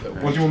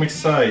What do you want me to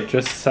say?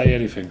 Just say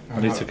anything.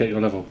 I need to get your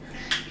level.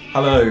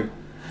 Hello.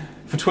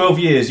 For 12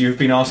 years you've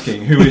been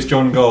asking, who is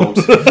John Gold?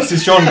 This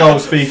is John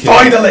Gold speaking.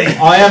 Finally!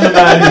 I am the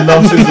man who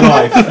loves his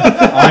life.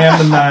 I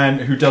am the man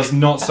who does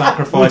not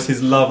sacrifice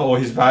his love or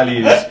his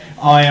values.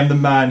 I am the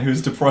man who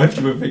has deprived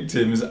you of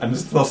victims and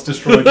has thus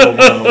destroyed your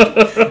world.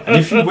 And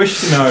if you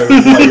wish to know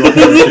why you're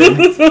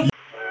perishing...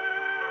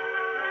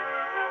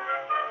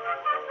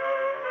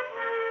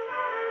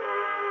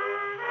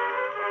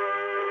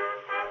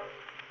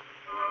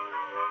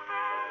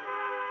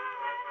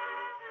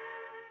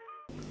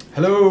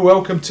 Hello,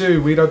 welcome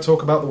to We Don't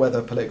Talk About the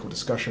Weather, political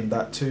discussion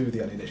that, to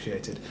the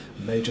uninitiated,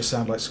 may just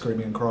sound like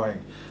screaming and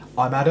crying.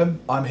 I'm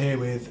Adam, I'm here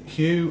with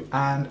Hugh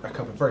and a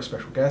couple of very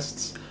special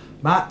guests.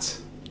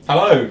 Matt.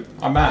 Hello,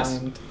 I'm Matt.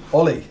 And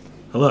Ollie.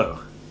 Hello.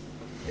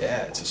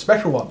 Yeah, it's a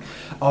special one.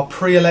 Our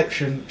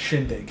pre-election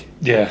shindig.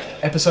 Yeah.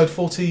 Episode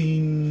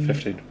 14...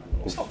 15.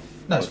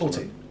 No, it's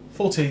 14.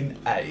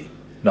 14A.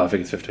 No, I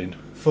think it's 15.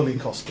 Fully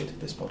costed,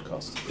 this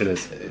podcast. It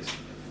is. It is.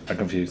 I'm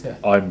confused. Yeah.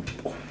 I'm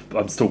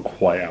still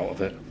quite out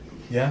of it.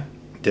 Yeah?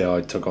 Yeah, I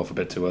took off a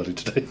bit too early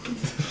today.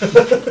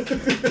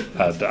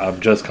 And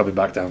I'm just coming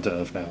back down to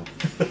earth now.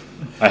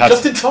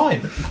 Just in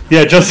time.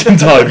 Yeah, just in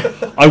time.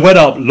 I went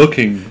up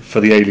looking for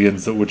the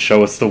aliens that would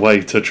show us the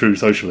way to true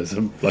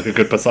socialism, like a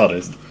good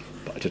Passadist,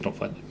 but I did not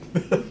find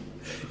them.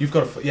 You've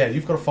got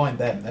to find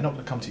them. They're not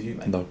going to come to you,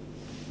 mate. No.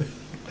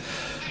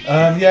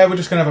 Yeah, we're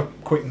just going to have a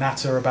quick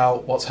natter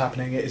about what's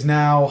happening. It is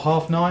now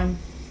 9:30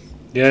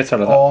 Yeah, it's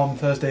out of that. on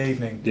Thursday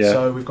evening. Yeah.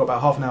 So we've got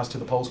about half an hour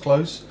till the polls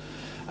close.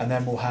 And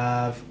then we'll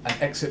have an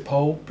exit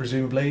poll,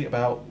 presumably,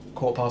 about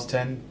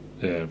 10:15.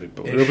 Yeah, it'll be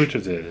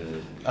just,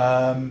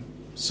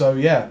 So,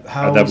 yeah.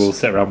 and then we'll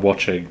sit around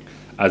watching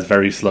as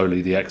very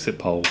slowly the exit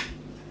poll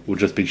will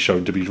just be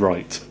shown to be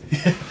right.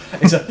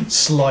 It's a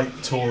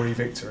slight Tory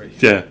victory.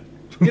 Yeah.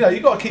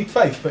 You've got to keep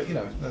faith, but,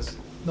 there's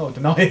no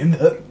denying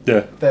that.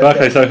 Yeah.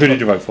 Okay, so who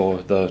did you vote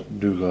for? The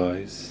new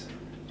guys?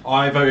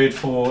 I voted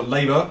for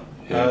Labour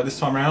this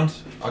time round.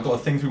 I got a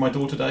thing through my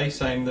door today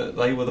saying that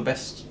they were the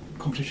best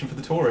competition for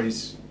the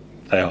Tories.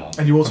 They are.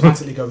 And you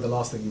automatically go with the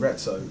last thing you read,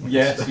 so...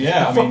 Yes,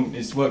 yeah, I mean,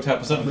 it's worked out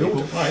for certain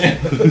people. Right, yeah.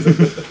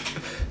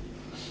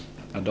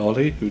 And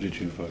Ollie, who did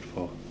you vote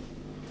for?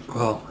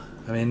 Well,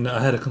 I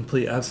had a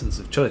complete absence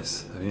of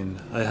choice.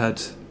 I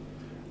had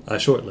a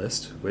short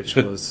list, which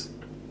was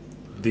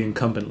the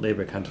incumbent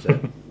Labour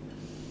candidate.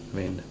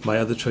 My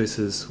other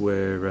choices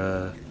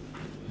were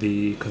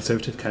the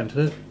Conservative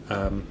candidate,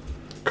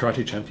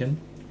 Karate Champion,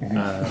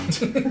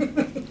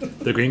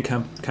 the Green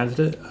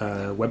candidate,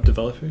 web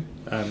developer,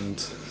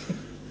 and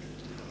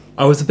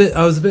I was a bit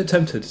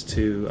tempted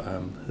to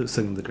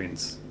sing the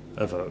Greens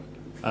a vote.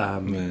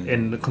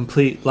 In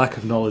complete lack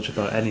of knowledge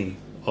about any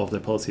of their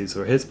policies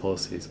or his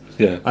policies.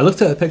 Yeah. I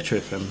looked at a picture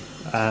of him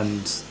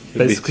and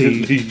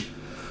basically,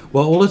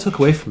 well, all I took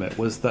away from it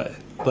was that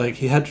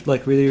he had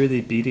really, really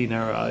beady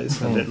narrow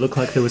eyes, and it looked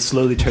like they were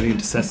slowly turning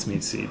into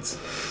sesame seeds,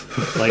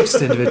 just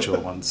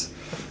individual ones.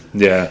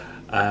 Yeah.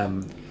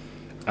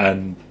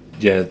 And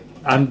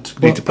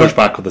need to push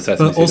back on the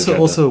sesame but seed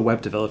also a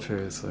web developer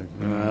is that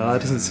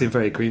doesn't seem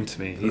very green to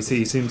me.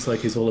 He seems like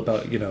he's all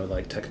about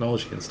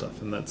technology and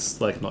stuff, and that's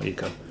not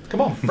eco.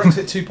 Come on,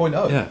 Brexit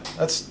 2.0. Yeah,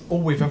 that's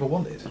all we've ever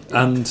wanted.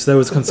 And there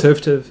was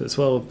Conservative as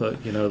well, but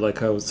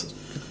I was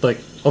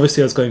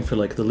obviously I was going for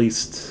the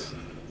least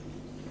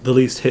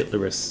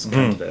Hitlerist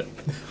candidate.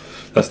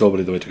 That's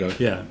normally the way to go.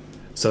 Yeah.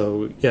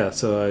 So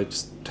I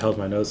just held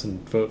my nose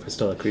and voted for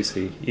Stella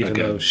Creasy, even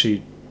though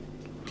she's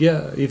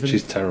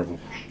terrible.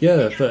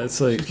 Yeah, but it's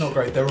she's not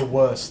great. There are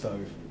worse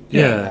though.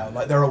 Yeah.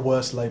 Now. There are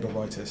worse Labour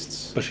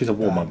rightists. But she's a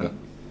warmonger.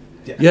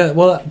 Yeah.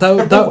 Well,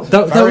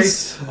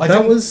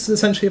 that was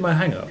essentially my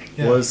hang-up.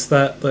 Yeah. Was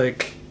that I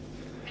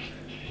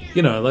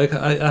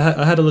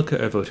had a look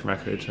at her voting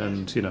record,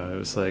 and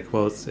it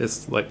was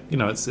it's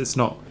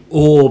not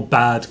all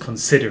bad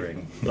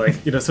considering.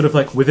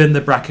 Within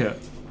the bracket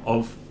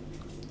of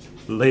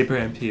Labour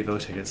MP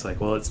voting, it's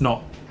it's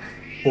not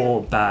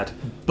all bad,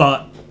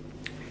 but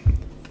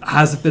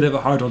has a bit of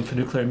a hard-on for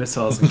nuclear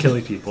missiles and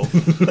killing people.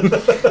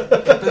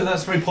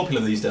 That's very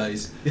popular these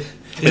days. It's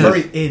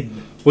very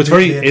in. Well, it's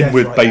very in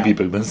with baby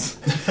boomers.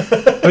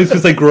 It's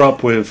because they grew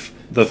up with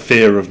the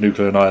fear of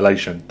nuclear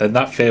annihilation. Then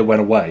that fear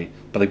went away,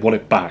 but they want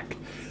it back.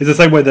 It's the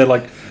same way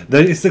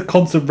it's the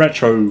constant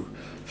retro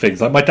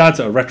things. My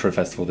dad's at a retro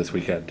festival this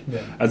weekend,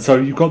 and so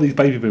you've got these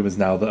baby boomers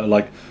now that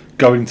are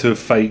going to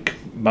fake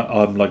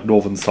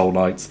Northern Soul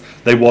Nights.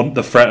 They want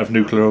the threat of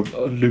nuclear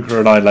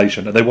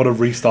annihilation, and they want to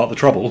restart the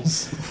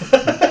Troubles.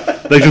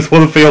 They just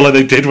want to feel like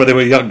they did when they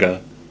were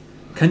younger.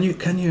 Can you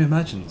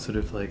imagine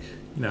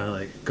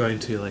going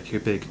to your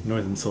big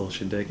Northern Soul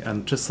shindig,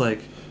 and just in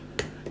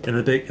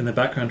the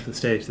background of the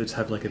stage they just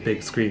have a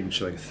big screen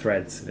showing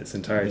Threads in its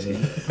entirety.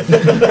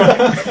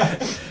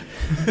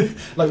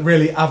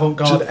 Really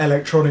avant-garde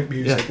electronic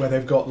music where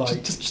they've got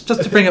just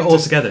to bring it all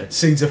together.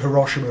 Scenes of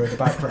Hiroshima in the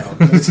background.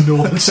 It's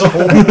Northern Soul.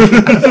 Yeah,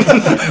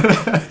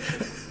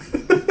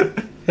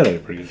 that'd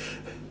be pretty good.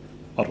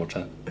 I'd watch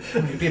that.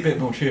 It'd be a bit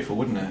more cheerful,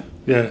 wouldn't it?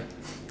 Yeah.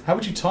 How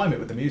would you time it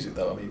with the music,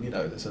 though? I mean,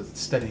 there's a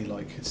steady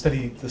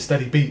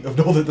beat of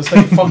northern, the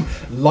steady funk,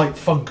 light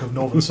funk of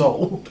Northern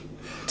Soul,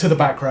 to the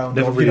background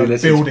Never of really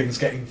buildings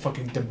getting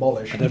fucking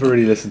demolished. I never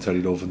really listened to any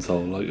Northern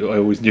Soul. Like, I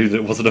always knew that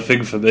it wasn't a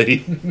thing for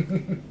me.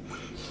 In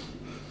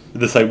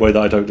the same way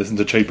that I don't listen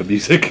to chamber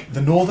music.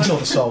 The Northern or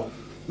the Soul?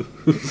 I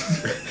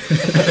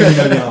don't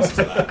know the answer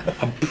to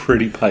that. I'm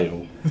pretty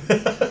pale.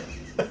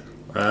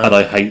 And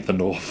I hate the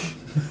North.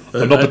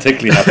 I'm not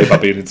particularly happy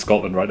about being in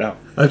Scotland right now.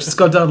 I've just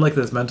gone down like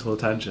this mental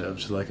tangent of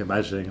just like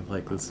imagining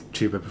like this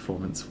tuba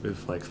performance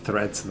with like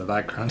threads in the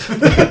background,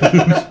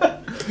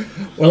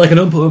 or like an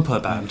Oompa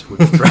Oompa band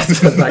with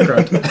threads in the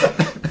background.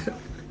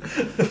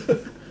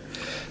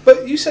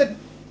 But you said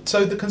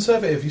the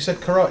Conservative. You said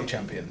karate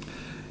champion.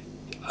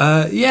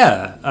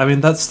 Yeah, I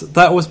mean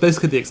that was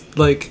basically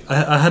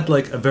I had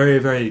like a very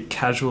very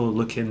casual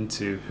look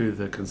into who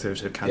the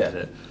Conservative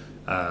candidate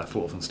for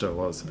Walthamstow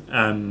was,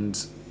 and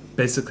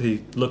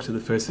basically looked at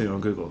the first thing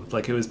on Google.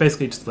 Like it was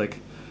basically just like,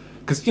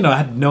 because I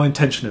had no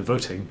intention of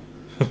voting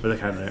for the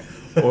candidate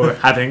or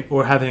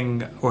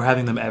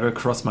having them ever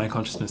cross my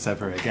consciousness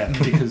ever again,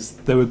 because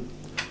they would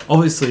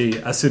obviously,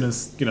 as soon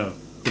as the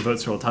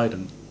votes are all tied,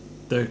 and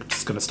they're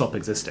just going to stop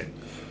existing.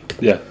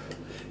 Yeah.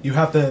 You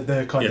have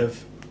the kind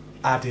of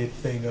added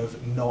thing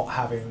of not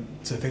having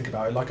to think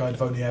about it. Like,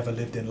 I've only ever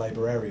lived in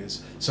Labour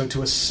areas, so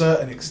to a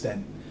certain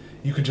extent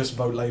you can just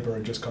vote Labour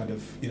and just kind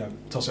of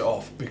toss it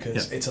off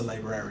because it's a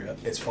Labour area,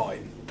 it's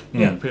fine.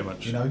 Yeah, pretty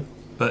much.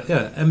 But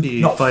yeah,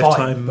 MBE Not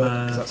five-time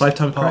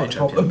five-time karate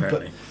champion,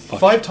 apparently.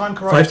 Five-time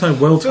karate. Five-time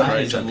world That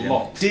karate is a champion.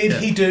 lot. Did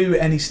he do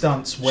any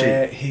stunts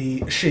where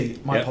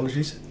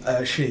apologies.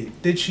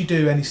 Did she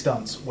do any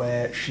stunts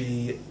where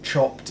she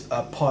chopped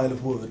a pile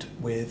of wood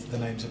with the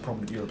names of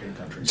prominent European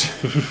countries?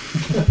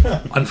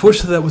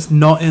 Unfortunately, that was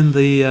not in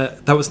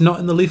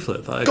the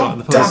leaflet that I got in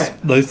the post.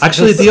 Damn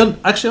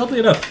it! Actually, oddly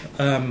enough,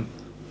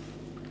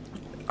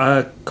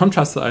 a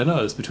contrast that I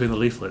noticed between the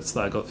leaflets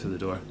that I got through the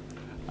door.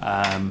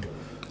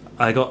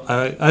 I got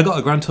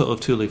a grand total of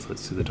 2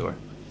 leaflets through the door.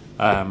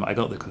 I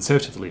got the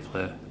Conservative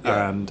leaflet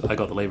and I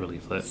got the Labour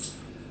leaflet.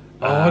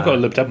 I got a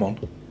Lib Dem one.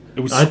 It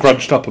was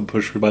scrunched up and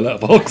pushed through my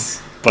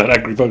letterbox by an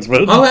angry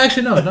postman. Oh,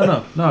 actually, no.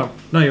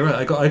 You're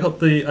right. I got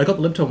the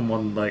Lib Dem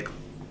one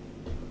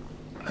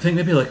I think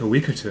maybe like a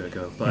week or 2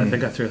 ago, but I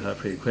think I threw it out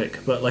pretty quick.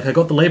 But I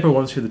got the Labour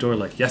one through the door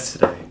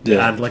yesterday,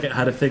 and it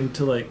had a thing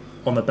to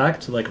on the back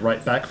to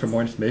write back for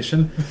more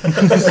information.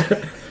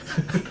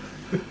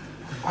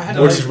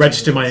 Or just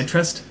register my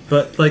interest.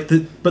 But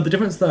the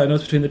difference that I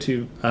noticed between the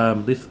 2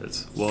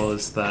 leaflets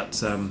was that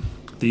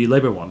the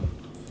Labour one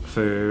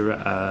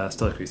for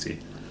Stella Creasy,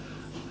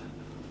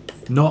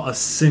 not a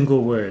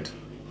single word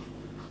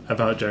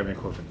about Jeremy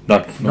Corbyn.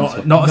 No,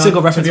 Not a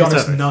single reference. To be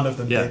honest, whatsoever. none of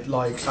them Yeah.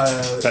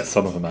 did. Bet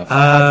some of them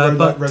have.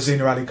 But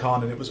Rosina Ali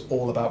Khan, and it was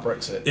all about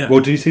Brexit. Yeah. Well,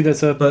 do you see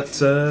there's a... But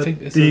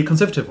the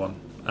Conservative one,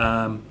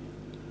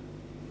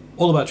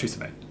 all about Theresa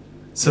May.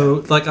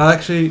 So I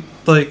actually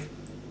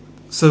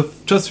So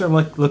just from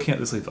looking at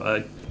this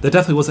leaflet, there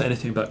definitely wasn't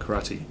anything about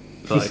karate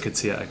that I could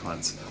see at a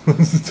glance.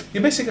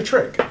 You're missing a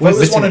trick. We're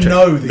Voters want to missing a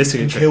know trick. that Missing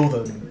you a can trick. kill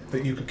them.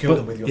 That you could kill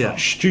them with your thumb.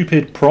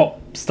 Stupid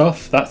prop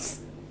stuff, that's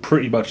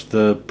pretty much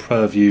the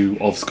purview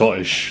of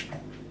Scottish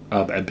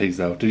MPs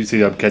now. Did you see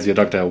Kezia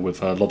Dugdale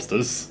with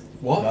lobsters?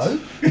 What?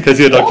 No?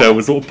 Kezia Dugdale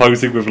was sort of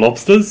posing with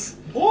lobsters.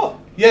 What?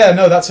 Yeah,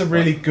 no, that's a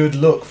really good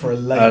look for a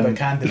Labour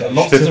candidate.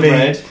 Lobsters To are be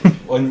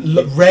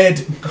red.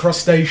 red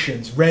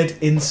crustaceans, red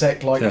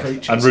insect-like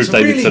creatures. And Ruth It's a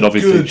really Davidson,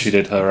 obviously, good- she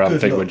did her good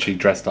thing when look. she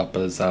dressed up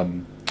as...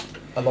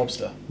 A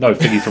lobster. no,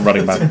 Figgy from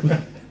Running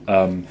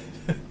Man.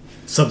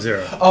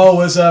 Sub-Zero. Oh,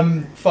 was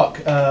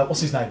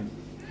what's his name?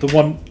 The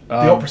one... The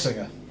opera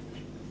singer.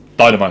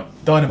 Dynamo.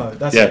 Dynamo.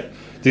 That's Yeah. it.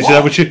 Did you see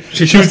that when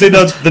she was in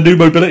the new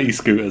mobility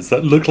scooters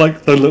that looked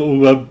like the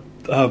little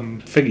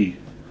thingy?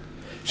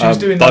 She was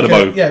doing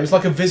Dynamo. it was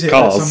like a visit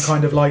Cars. at some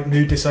kind of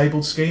new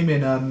disabled scheme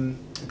in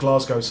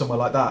Glasgow, somewhere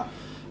like that.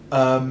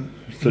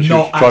 So she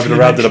Not was driving actually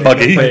around in a mentioning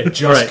buggy. that they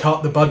just Right.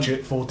 cut the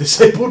budget for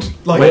disabled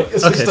Okay,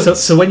 assistants.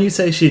 so when you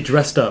say she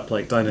dressed up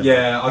like Dynamo,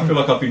 Yeah, I feel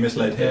like I've been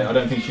misled here. I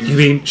don't think you she...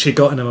 mean she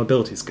got in a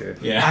mobility scooter?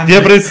 Yeah. And,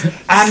 Yeah, but it's...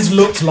 and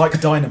looked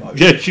like Dynamo.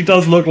 Yeah, she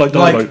does look like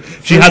Dynamo. Like,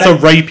 She has a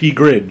rapey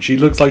grin. She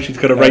looks like she's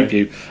going to rape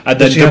you, and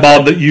then Does she have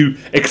demand that you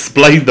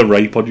explain the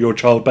rape on your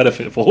child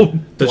benefit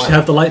form. Does she Wow.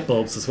 have the light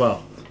bulbs as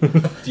well? Do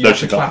you No, have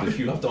she to clap can't. if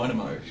you love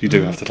Dynamo? You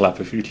do have to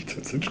clap if you...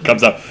 It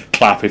comes out,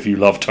 clap if you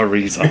love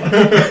Theresa.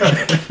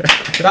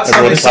 That's how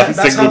Everyone they clap- that's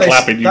how single they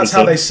clap in that's how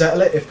unison. they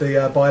settle it if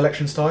the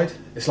by-election's tied.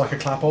 It's like a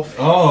clap off.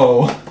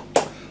 Oh.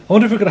 I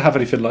wonder if we're going to have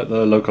anything like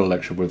the local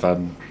election with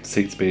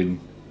seats being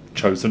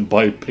chosen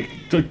by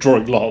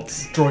drawing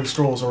lots. Drawing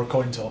straws or a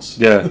coin toss.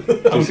 Yeah.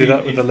 Do you see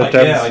that with the Lib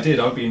Dems? Yeah, I did.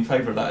 I would be in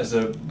favour of that as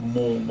a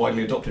more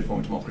widely adopted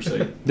form of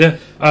democracy. Yeah.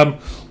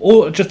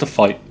 Or just a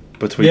fight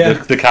between Yeah.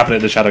 the cabinet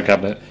and the shadow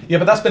cabinet. Yeah,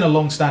 but that's been a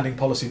long-standing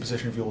policy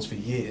position of yours for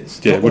years.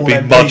 Yeah, it That would all be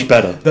MP much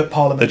better. That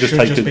Parliament They're just should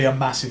just taking- be a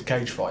massive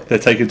cage fight. They're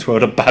taken to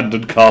an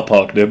abandoned car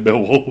park near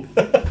Millwall.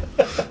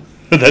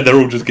 And then they're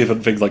all just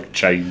given things like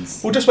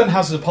chains. Well, just when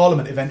Houses of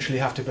Parliament eventually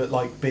have to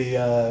be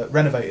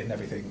renovated and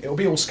everything, it'll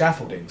be all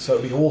scaffolding, so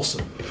it'll be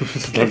awesome.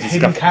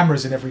 Hidden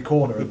cameras in every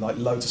corner and like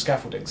loads of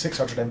scaffolding.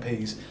 600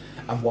 MPs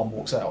and one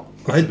walks out.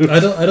 I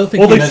don't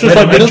think. Well, it's just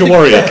like Ninja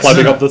Warrior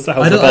climbing up the House of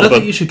Parliament. I don't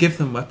think you should give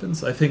them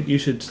weapons. I think you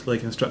should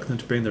like instruct them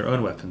to bring their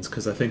own weapons,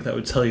 because I think that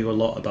would tell you a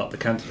lot about the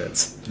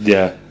candidates.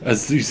 Yeah,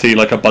 as you see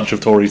like a bunch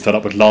of Tories turn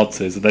up with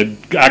lances and then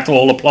act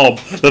all aplomb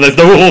that there's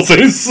no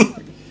horses.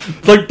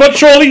 It's like, but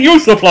surely you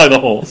supply the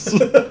horse.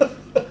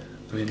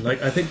 I mean,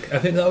 like I think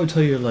that would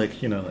tell you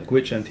like, you know, like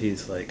which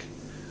MPs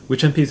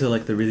are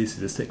like the really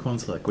sadistic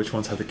ones, like which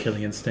ones have the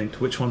killing instinct,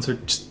 which ones are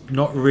just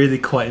not really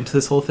quite into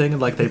this whole thing,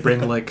 and like they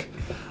bring like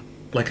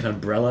an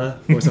umbrella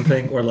or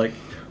something, or like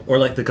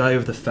the guy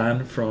with the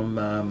fan from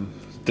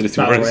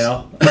Battle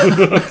Royale.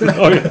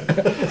 Oh,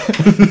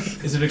 yeah.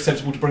 Is it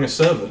acceptable to bring a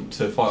servant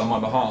to fight on my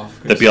behalf?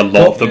 There'd be a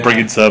lot of them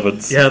bringing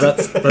servants. Yeah,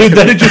 that's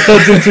then it just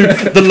turns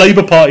into the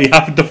Labour Party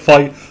having to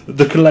fight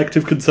the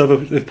collective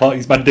Conservative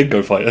Party's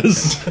Mandingo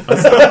fighters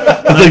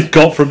that they've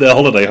got from their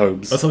holiday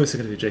homes. That's obviously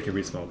going to be Jacob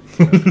Rees-Mogg.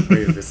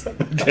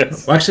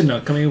 Yes. Well, actually, no,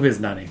 coming over his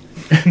nanny.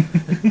 I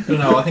don't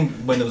know. I think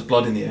when there was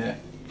blood in the air,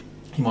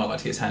 he might like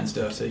to get his hands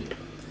dirty.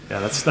 Yeah,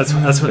 that's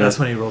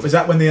when he rolls. Is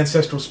that when the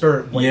ancestral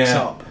spirit wakes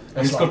Yeah. up?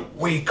 And It's he's like,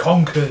 we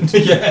conquered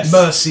Yes.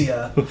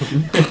 Mercia.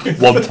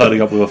 One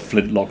turning up with a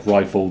flintlock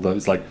rifle that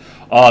was like,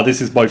 this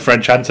is my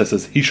French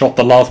ancestors. He shot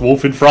the last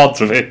wolf in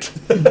France with it.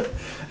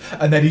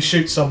 And then he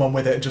shoots someone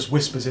with it and just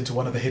whispers into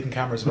one of the hidden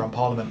cameras around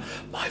Parliament,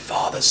 my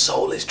father's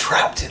soul is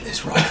trapped in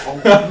this rifle.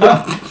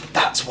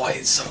 That's why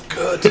it's so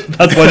good.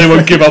 That's why they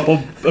won't give up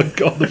on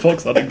the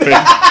fox hunting thing.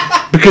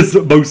 Because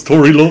most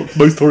Tory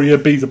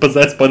MPs are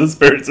possessed by the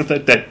spirits of their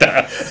dead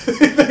dads.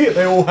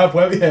 they all have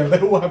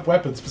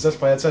weapons possessed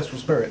by ancestral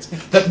spirits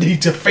that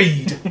need to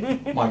feed.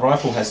 My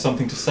rifle has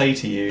something to say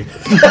to you.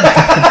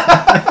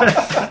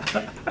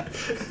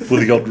 Will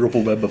the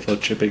honourable member for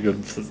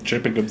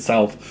Chippingham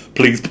South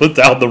please put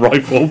down the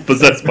rifle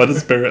possessed by the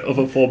spirit of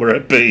a former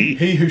MP?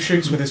 He who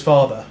shoots with his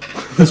father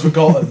has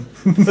forgotten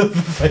the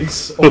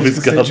face of his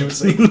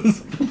constituency.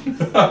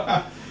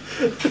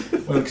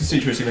 Well, the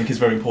constituency link is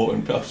very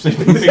important. But I've seen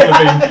people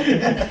have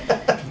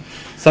been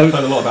So,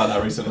 heard a lot about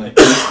that recently.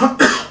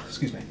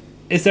 Excuse me.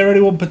 is there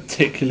anyone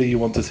particularly you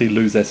want to see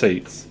lose their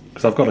seats?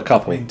 Because I've got a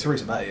couple. I mean,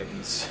 Theresa May.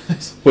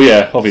 Well,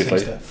 yeah, obviously.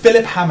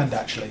 Philip Hammond,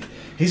 actually.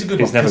 He's a good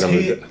He's one never gonna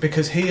lose it.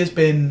 because he has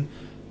been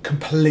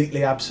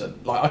completely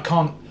absent. Like, I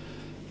can't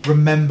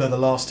remember the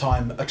last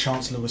time a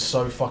Chancellor was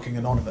so fucking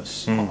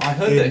anonymous. I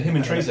heard that him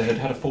and Theresa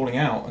had a falling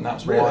out, and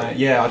that's why. Really?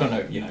 Yeah, I don't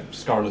know,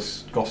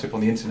 scurrilous gossip on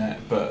the internet,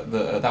 but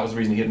that was the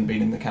reason he hadn't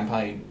been in the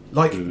campaign.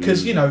 Like,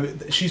 because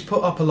she's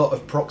put up a lot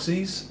of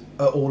proxies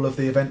at all of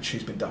the events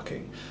she's been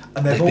ducking,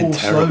 and They've been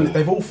terrible.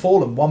 they've all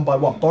fallen one by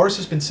one. Boris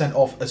has been sent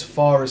off as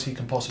far as he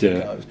can possibly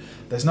go.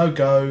 There's no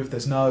Gove,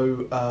 there's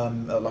no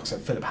like I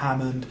said, Philip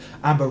Hammond,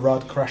 Amber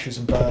Rudd crashes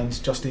and burns,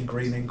 Justine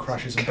Greening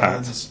crashes and Cat.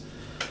 burns.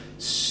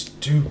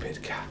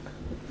 Stupid cat.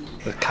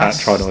 The cat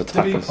trying to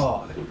attack be us.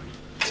 hard.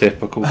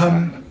 Typical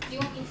cat. Do you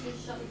want me to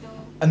shut the door?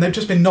 And they've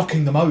just been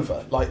knocking them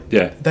over. Like,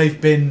 Yeah. they've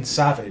been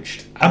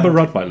savaged. Amber And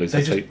Rudd might lose They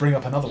her just seat. bring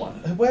up another one.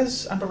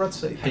 Where's Amber Rudd's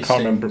seat? I can't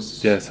remember.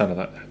 Hastings. Yeah, sound of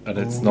that. And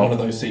it's Ooh. not One of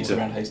those seats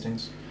around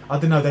Hastings. I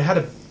don't know. They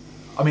had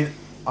I mean,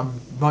 I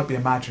might be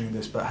imagining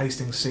this, but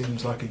Hastings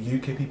seems like a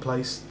UKIP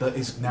place that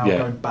is now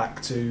going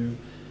back to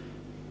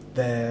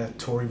their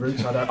Tory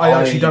roots. I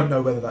actually don't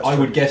know whether that's I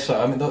true. would guess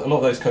so. I mean, a lot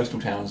of those coastal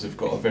towns have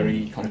got a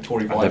very kind of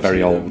Tory vibe. they're very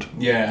to them. old.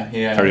 Yeah.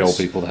 Very old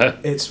people there.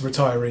 It's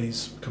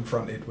retirees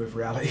confronted with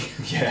reality,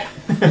 Yeah.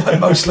 like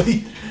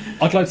mostly.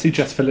 I'd like to see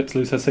Jess Phillips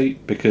lose her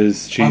seat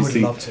because I she's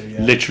would love to,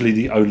 yeah. literally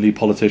the only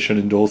politician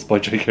endorsed by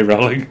J.K.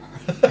 Rowling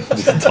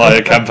this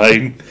entire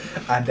campaign.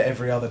 And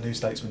every other New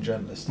Statesman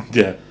journalist.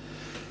 Yeah.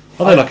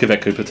 I like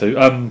Yvette Cooper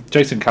too.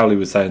 Jason Cowley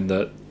was saying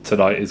that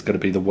tonight is going to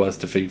be the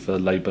worst defeat for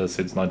Labour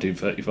since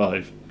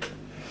 1935.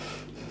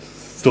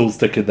 Still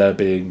sticking there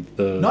being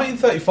the...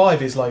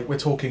 1935 is like, we're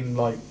talking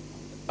like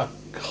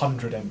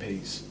 100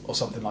 MPs or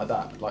something like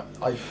that. Like,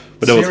 I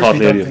But there was seriously hardly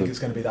don't any of think them. it's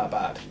going to be that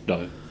bad.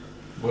 No.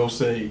 We'll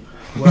see.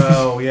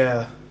 Well,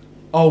 yeah.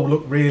 Oh,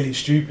 look really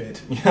stupid.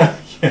 Yeah.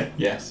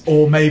 Yes.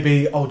 Or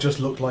maybe I'll just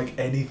look like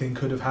anything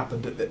could have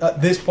happened.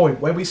 At this point,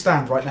 where we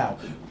stand right now,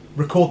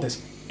 record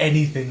this,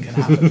 anything can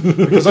happen.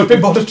 Because I've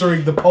been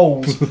monitoring the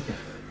polls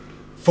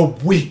for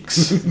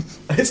weeks.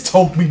 And it's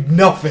told me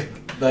nothing.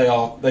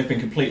 They've been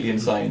completely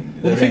insane.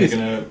 Well, the They're thing either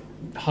going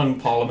to hung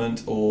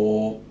Parliament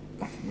or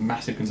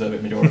massive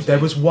Conservative majority. There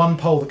was one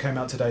poll that came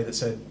out today that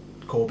said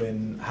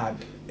Corbyn had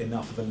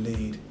enough of a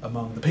lead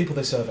among the people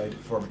they surveyed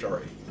for a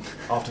majority.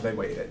 After they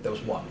weighted it, there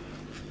was one.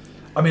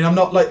 I mean, I'm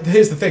not like...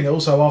 Here's the thing.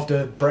 Also,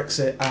 after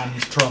Brexit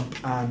and Trump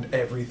and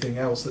everything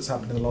else that's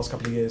happened in the last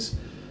couple of years,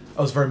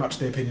 I was very much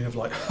the opinion of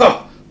like,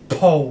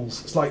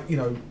 polls. It's like,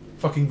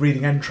 fucking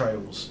reading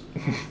entrails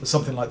or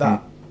something like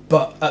that.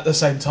 But at the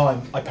same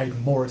time, I paid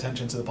more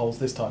attention to the polls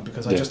this time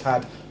because I just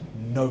had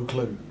no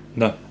clue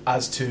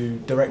as to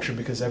direction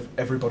because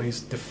everybody's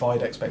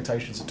defied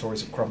expectations. The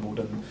Tories have crumbled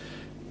and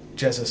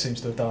Jezza seems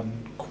to have done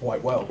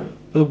quite well.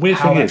 But the weird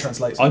How thing that is,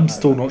 translates I'm doesn't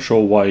still matter. not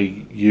sure why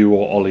you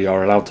or Ollie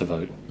are allowed to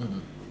vote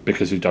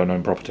because you don't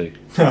own property.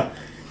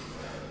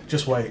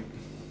 Just wait.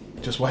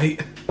 Just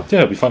wait. Yeah,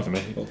 it'll be fine for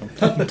me.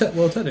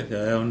 Well, technically,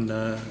 I own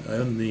a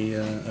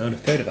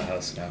third of the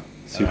house now.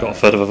 So you've got a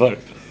third of a vote.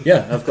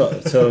 Yeah, I've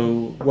got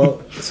so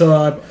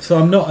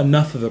I'm not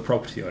enough of a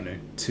property owner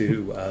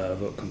to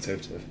vote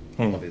Conservative,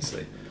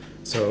 obviously.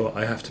 So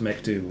I have to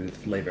make do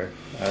with Labour.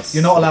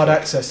 You're not allowed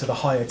access to the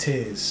higher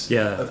tiers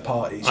Yeah. of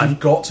parties. I'm- You've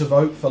got to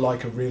vote for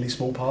like a really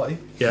small party.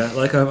 Yeah,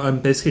 like I'm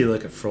basically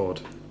like a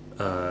fraud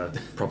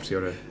property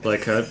owner.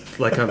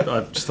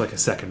 I'm just like a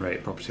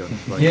second-rate property owner.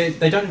 Like, Yeah,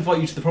 they don't invite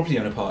you to the property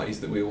owner parties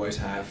that we always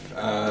have.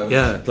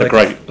 yeah, They're like,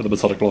 great at the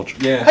Masonic Lodge.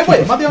 Yeah. Hey,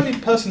 wait, am I the only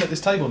person at this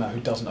table now who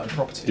doesn't own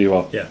property? You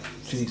are. Yeah,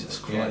 Jesus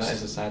Christ. Yeah, that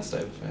is a sad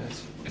state of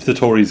affairs. If the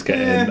Tories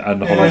get in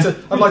and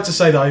I'd like to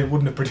say that I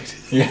wouldn't have predicted.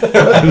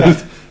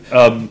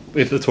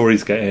 if the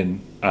Tories get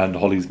in and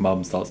Holly's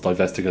mum starts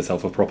divesting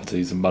herself of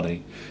properties and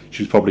money,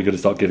 she's probably going to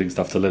start giving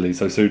stuff to Lily.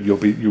 So soon you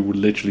will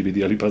literally be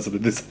the only person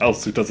in this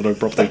house who doesn't own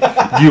property.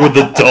 You and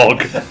the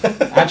dog.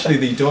 Actually,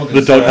 the dog.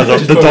 The dog has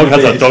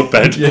a dog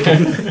bed.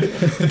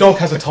 The dog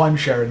has a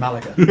timeshare in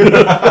Malaga.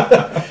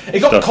 It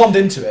got conned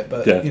into it,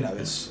 but Yeah. you know,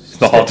 it's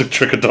It's not hard to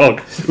trick a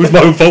dog. It was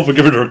my own fault for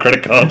giving her a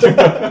credit card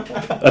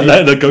and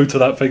letting her go to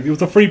that thing. It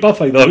was a free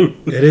buffet though.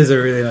 it is a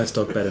really nice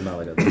dog bed in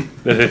Malaga.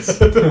 It is.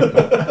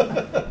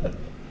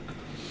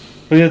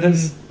 But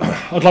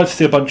yeah, I'd like to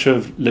see a bunch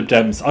of Lib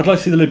Dems. I'd like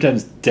to see the Lib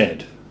Dems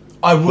dead.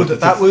 I would.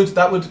 That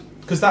would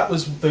because that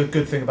was the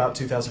good thing about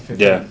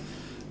 2015. Yeah.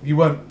 You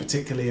weren't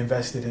particularly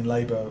invested in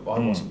Labour. I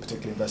wasn't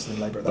particularly invested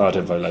in Labour at that I point.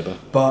 didn't vote Labour.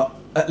 But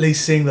at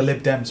least seeing the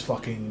Lib Dems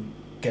fucking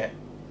get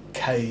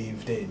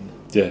caved in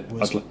Yeah,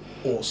 was awesome.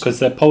 because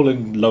they're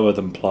polling lower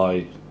than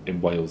Ply in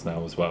Wales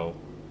now as well.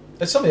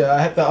 It's something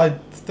I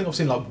think I've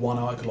seen like one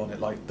article on it.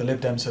 Like the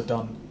Lib Dems have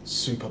done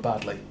super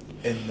badly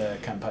in their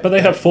campaign, But they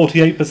have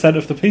 48%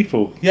 of the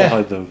people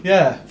behind them.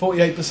 Yeah,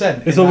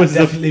 48%. It's in always that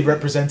as if- definitely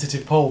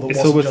representative poll that It's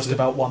wasn't always just as if-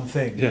 about one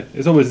thing. Yeah,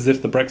 it's always as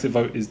if the Brexit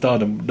vote is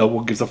done and no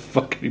one gives a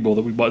fuck anymore.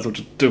 That we might as well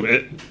just do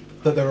it.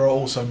 That there are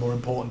also more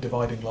important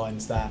dividing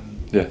lines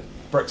than Yeah,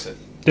 Brexit.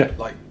 yeah.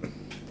 Like,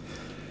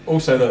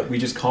 Also, that we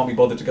just can't be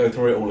bothered to go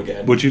through it all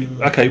again. Would you?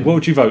 Okay, what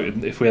would you vote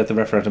if we had the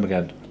referendum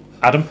again?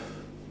 Adam?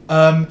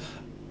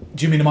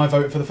 do you mean am I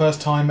voting for the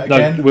first time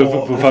again? No, we're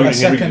or voting. a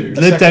second,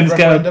 Lib Dems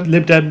referendum?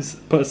 Lib Dems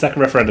put a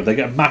second referendum. They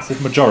get a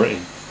massive majority.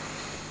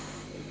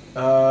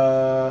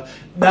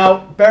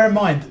 Now, bear in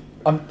mind,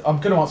 I'm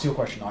going to answer your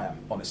question. I am,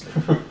 honestly,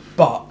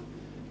 but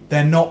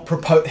they're not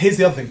Here's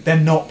the other thing: they're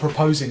not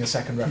proposing a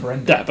second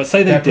referendum. Yeah, but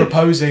say they they're did.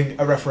 proposing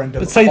a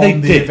referendum But say they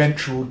on the did.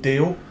 eventual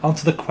deal.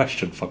 Answer the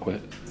question,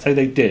 fuckwit. Say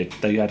they did.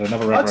 They had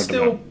another referendum. I'd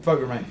still now. vote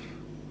Remain.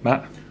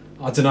 Matt?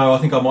 I don't know. I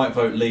think I might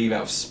vote Leave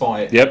out of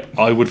spite. Yep,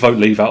 I would vote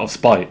Leave out of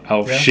spite, out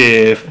of Yeah.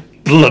 sheer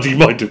bloody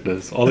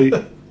mindedness. Ollie,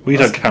 we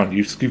don't count.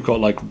 You've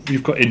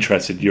got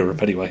interest in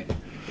Europe anyway.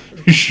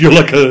 You're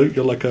like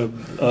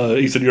a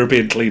Eastern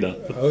European cleaner.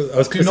 I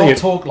was Do going not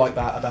to talk like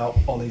that about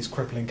Ollie's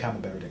crippling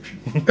camembert addiction.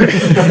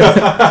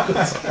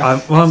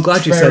 I'm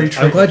glad you Very said.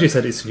 true. I'm glad you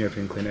said Eastern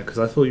European cleaner because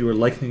I thought you were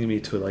likening me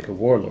to like a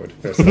warlord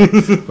first time.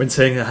 When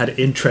saying I had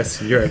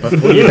interest in Europe. I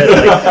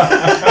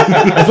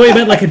thought you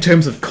meant like in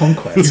terms of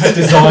conquest.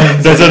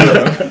 Designs.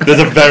 There's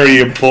a very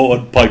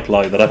important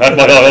pipeline that I've had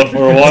my eye on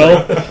for a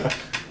while.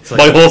 It's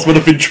My like, horsemen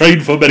have been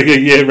trained for many a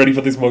year, ready for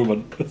this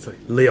moment. it's like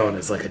Leon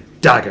is like a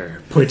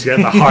dagger pointing at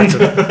the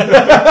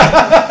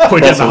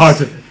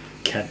heart of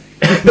Ken.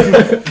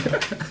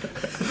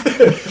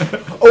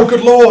 Oh,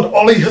 good lord!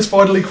 Ollie has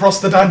finally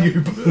crossed the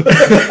Danube.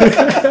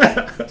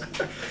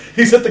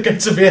 He's at the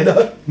gates of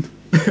Vienna.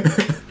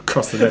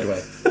 Across the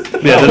Midway.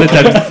 Yeah,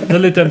 the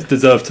Lib Dems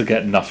deserve to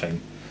get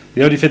nothing.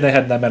 The only thing they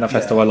had in their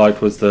manifesto I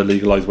liked was the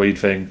legalised weed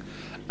thing,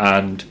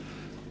 and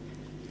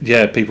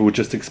yeah, people would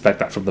just expect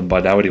that from them by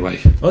now anyway.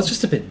 Well, it's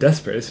just a bit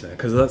desperate, isn't it?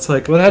 Because that's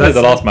like Well, they had it in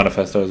the that's- last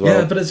manifesto as well.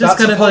 Yeah, but it's just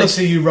That's kind a of like.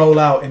 policy you roll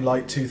out in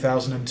like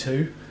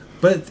 2002.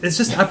 But it's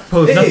just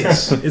apropos of It nothing.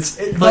 is.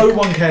 It's No like,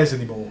 one cares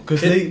anymore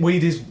because It-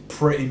 weed is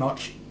pretty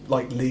much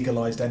like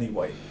legalised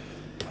anyway.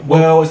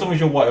 Well, as long as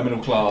you're white or middle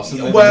class.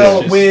 isn't it?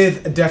 Well, It's just-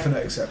 with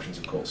definite exceptions,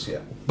 of course. Yeah.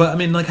 But I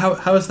mean, like, how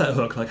is that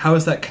hook? Like, how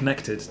is that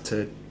connected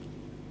to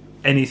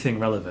anything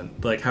relevant?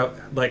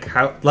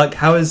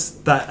 How is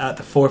that at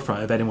the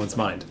forefront of anyone's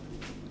mind?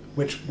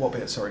 What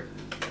bit? Sorry.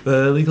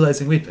 The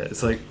legalizing weed bit.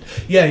 It's like,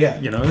 Yeah, yeah.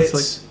 You know,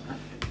 it's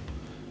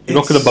You're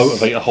not going to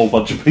motivate a whole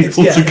bunch of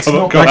people it's to come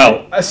not come like-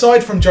 out.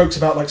 Aside from jokes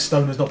about like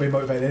stoners not being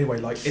motivated anyway,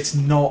 like it's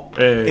not.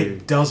 Hey.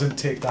 It doesn't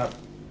tick that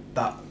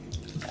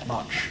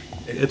much.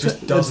 It it's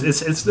just doesn't.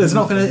 it's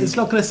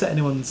not gonna set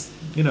anyone's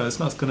it's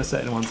not gonna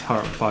set anyone's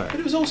heart on fire. But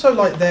it was also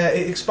like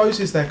it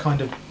exposes their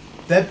kind of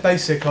their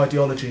basic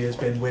ideology has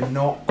been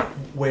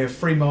we're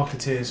free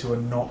marketeers who are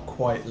not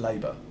quite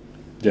Labour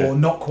Yeah. or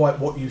not quite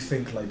what you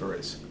think Labour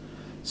is.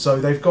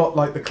 So they've got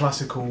like the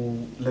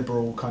classical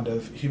liberal kind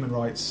of human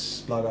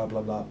rights, blah blah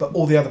blah blah. But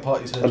all the other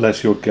parties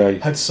Unless you're gay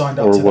had signed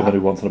up or a to woman that.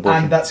 who wants an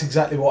abortion. And that's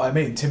exactly what I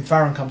mean. Tim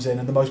Farron comes in,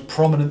 and the most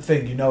prominent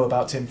thing you know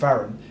about Tim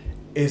Farron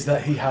is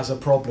that he has a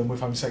problem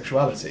with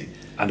homosexuality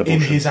And in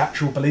abortion. his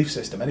actual belief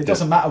system, and it Yeah.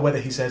 doesn't matter whether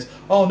he says,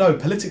 "Oh no,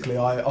 politically,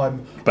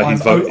 I'm But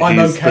he's I'm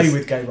he is okay spec-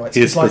 with gay rights."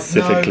 He is It's like,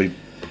 specifically no,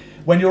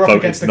 when you're up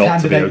voted against a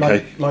not to be candidate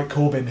okay. like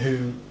Corbyn,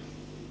 who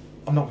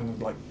I'm not going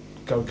to like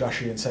go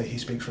gushy and say he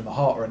speaks from the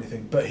heart or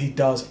anything, but he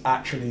does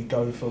actually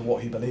go for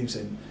what he believes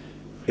in.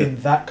 In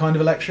that kind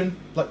of election,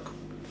 like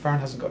Farron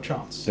hasn't got a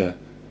chance. Yeah.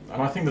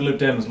 And I think the Lib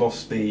Dems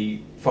lost the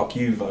 "fuck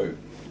you" vote.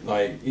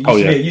 Like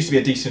it used to be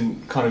a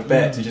decent kind of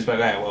bet to just go,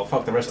 yeah, well,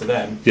 fuck the rest of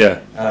them. Yeah.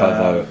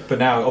 But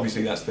now,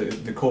 obviously, that's the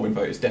Corbyn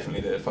vote is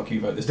definitely the "fuck you"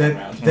 vote this time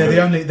around. They're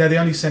the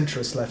only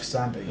centrists left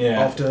standing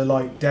after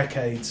like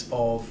decades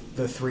of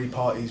the three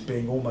parties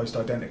being almost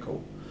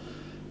identical.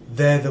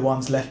 They're the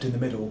ones left in the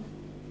middle.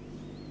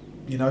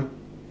 You know,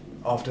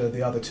 after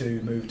the other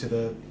two moved to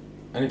the.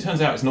 And it turns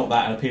out it's not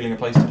that an appealing a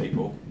place to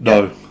people.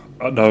 No,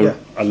 Yeah.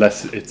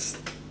 unless it's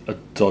a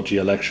dodgy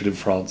election in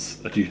France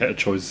and you get a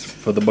choice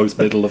for the most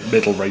middle of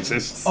middle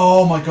racists.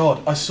 Oh my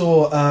god! I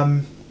saw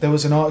there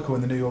was an article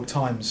in the New York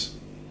Times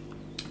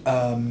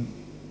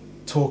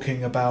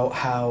talking about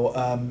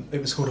how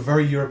it was called "A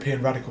Very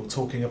European Radical,"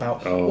 talking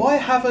about why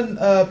haven't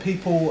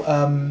people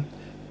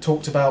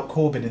talked about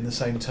Corbyn in the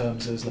same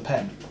terms as Le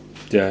Pen.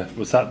 Yeah,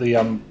 was that the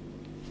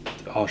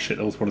oh shit,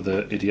 that was one of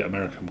the idiot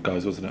American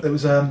guys, wasn't it? It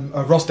was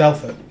Ross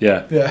Douthat.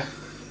 Yeah. Yeah.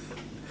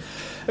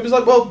 It was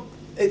like, well,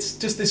 it's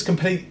just this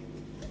complete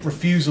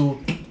refusal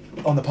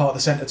on the part of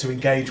the centre to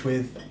engage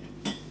with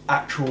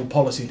actual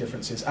policy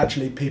differences.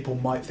 Actually, people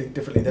might think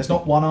differently. There's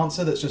not one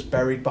answer that's just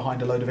buried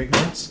behind a load of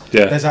ignorance.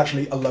 Yeah. There's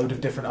actually a load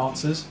of different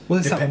answers,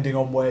 depending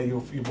on where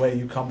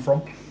you come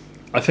from.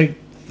 I think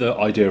the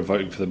idea of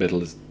voting for the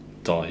middle has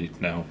died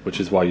now, which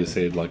is why you're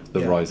seeing like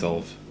the rise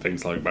of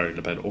things like Marine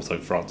Le Pen. Also,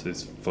 France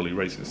is fully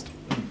racist,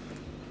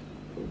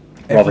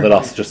 rather than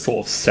us just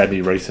sort of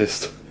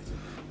semi-racist.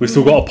 We've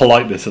still got a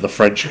politeness that the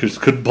French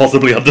couldn't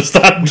possibly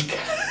understand.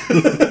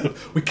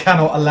 We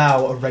cannot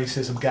allow a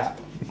racism gap.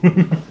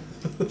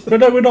 But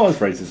no, we're not as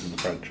racist as the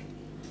French.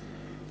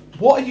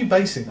 What are you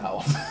basing that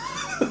on?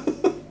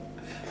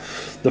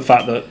 The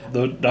fact that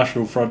the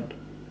National Front,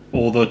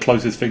 or the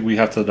closest thing we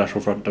have to the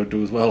National Front, don't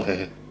do as well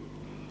here.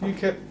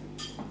 UKIP.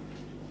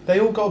 They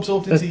all got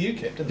absorbed into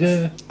UKIP, didn't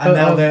they? Yeah.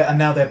 And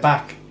now they're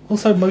back.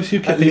 Also, most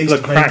UK At people are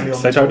least vaguely cranks.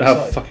 on They the don't Tory have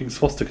side. fucking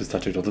swastikas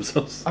tattooed on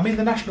themselves. I mean,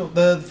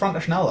 the Front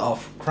National are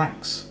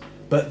cranks,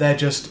 but they're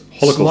just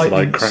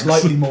Holocaust-like cranks.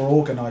 slightly more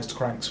organised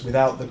cranks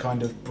without the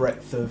kind of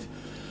breadth of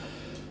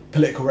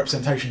political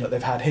representation that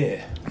they've had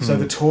here. So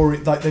the Tory,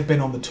 like they've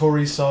been on the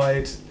Tory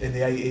side in the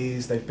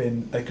 80s.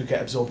 They could get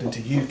absorbed into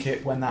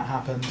UKIP when that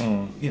happened.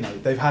 You know,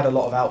 they've had a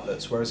lot of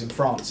outlets. Whereas in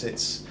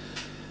France,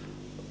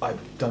 I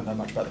don't know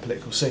much about the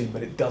political scene,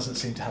 but it doesn't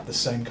seem to have the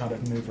same kind of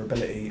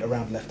manoeuvrability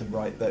around left and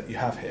right that you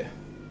have here.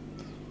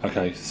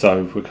 Okay,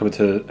 so we're coming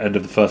to the end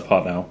of the first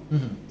part now.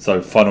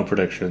 So, final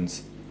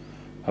predictions.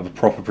 Have a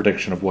proper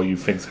prediction of what you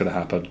think's going to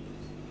happen.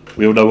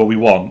 We all know what we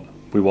want.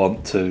 We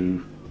want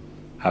to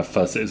have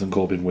First Citizen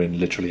Corbyn win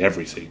literally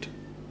every seat.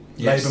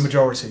 Yes. Labour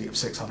majority of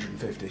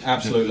 650.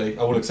 Absolutely.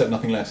 I will accept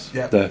nothing less.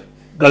 Yeah.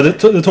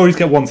 The Tories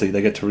get one seat.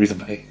 They get Theresa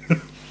May.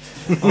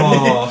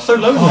 Oh, so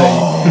lonely.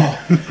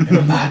 Oh,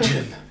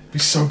 imagine. It'd be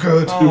so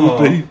good. It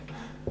would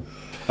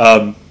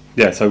be.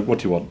 Yeah. So, what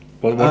do you want?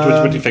 What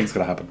do you think's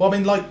going to happen? Well, I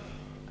mean, like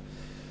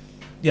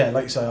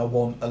you say, I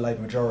want a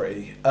Labour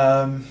majority.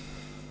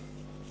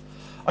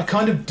 I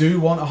kind of do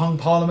want a hung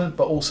parliament,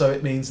 but also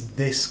it means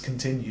this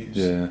continues.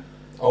 Yeah.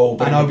 Oh,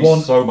 but And it I would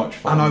want- be so much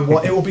fun. And I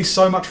want it will be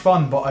so much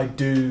fun, but I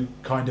do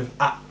kind of,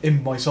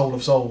 in my soul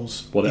of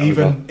souls, Want it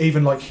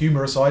even like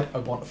humour aside, I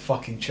want a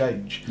fucking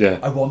change. Yeah.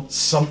 I want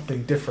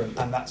something different,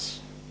 and that's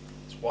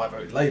why I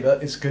voted Labour.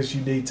 Is because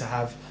you need to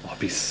have. I'd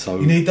be so.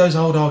 You need those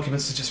old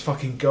arguments to just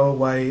fucking go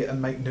away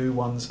and make new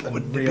ones and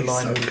Wouldn't it be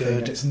realign so everything. good?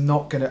 And it's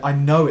not gonna. I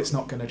know it's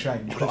not gonna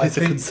change. But What if it's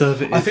a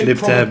Conservative I think Lib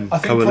prob- Dem I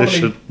think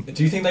coalition?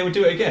 Do you think they would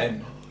do it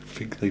again? I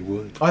think they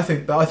would. I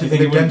think Do you the think,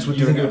 Lib Dems would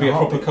you do think it would be a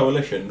proper heartbeat.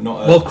 coalition,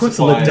 not a Well, of course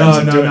the Lib supplier?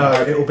 Dems No, do no,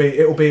 it. no.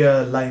 It'll be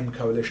a lame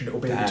coalition. It'll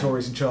be the Damn.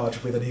 Tories in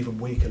charge with an even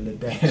weaker Lib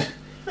Dems.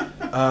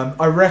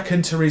 I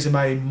reckon Theresa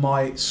May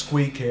might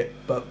squeak it,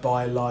 but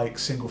by like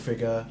single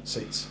figure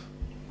seats.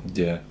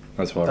 Yeah,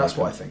 that's what. That's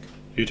I what I reckon. think.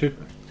 You too.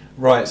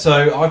 Right,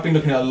 so I've been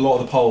looking at a lot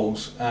of the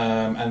polls,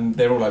 and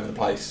they're all over the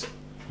place.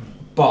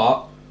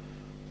 But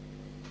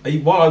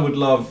while I would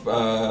love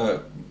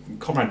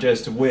Comrade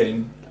Jez to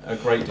win a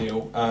great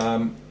deal,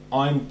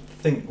 I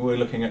think we're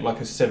looking at like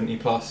a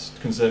 70-plus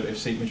Conservative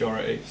seat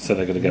majority. So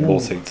they're going to get more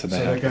seats than So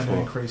they they're had going to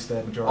before. increase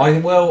their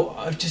majority.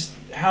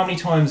 How many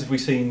times have we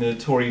seen the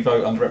Tory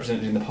vote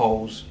underrepresented in the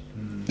polls?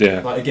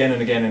 Yeah, Like again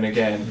and again and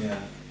again. Yeah.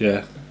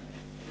 yeah.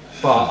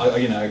 But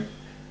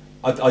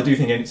I do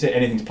think it's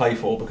anything to play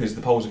for because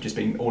the polls have just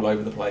been all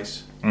over the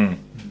place.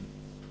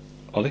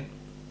 Ollie?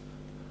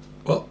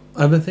 Well,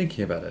 I've been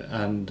thinking about it,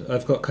 and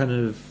I've got kind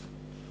of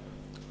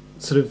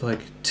sort of like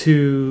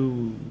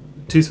two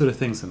sort of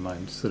things in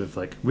mind. Sort of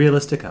like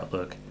realistic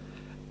outlook,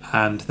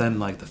 and then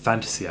like the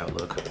fantasy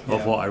outlook of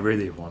Yeah. what I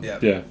really want,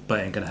 Yeah. but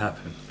ain't gonna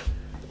happen.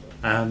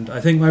 And I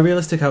think my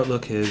realistic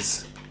outlook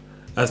is,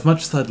 as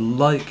much as I'd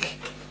like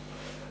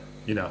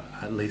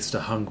at least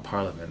a hung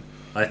parliament.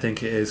 I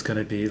think it is going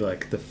to be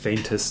like the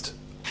faintest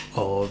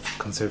of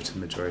Conservative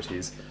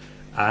majorities,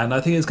 and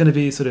I think it's going to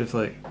be sort of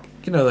like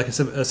like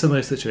a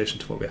similar situation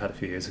to what we had a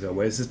few years ago,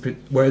 where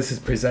this is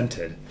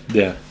presented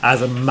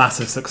as a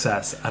massive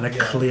success and a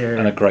clear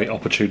and a great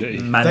opportunity.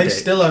 Mandate. They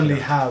still only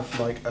have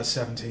like a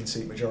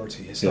 17-seat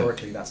majority.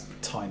 Historically, that's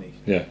tiny.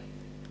 Yeah.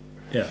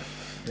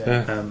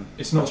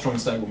 It's not a strong,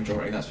 stable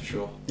majority, that's for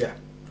sure. Yeah.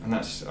 And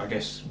that's, I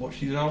guess, what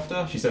she's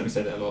after. She certainly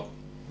said it a lot.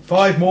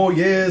 5 more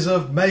years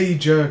of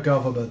major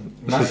government.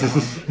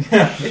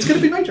 It's going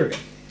to be major again.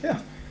 Yeah.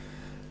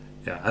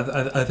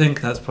 Yeah, I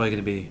think that's probably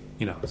going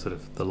to be, sort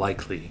of the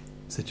likely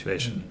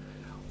situation.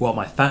 What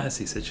my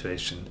fantasy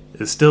situation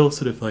is still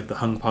sort of like the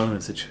hung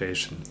parliament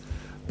situation,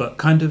 but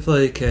kind of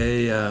like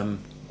a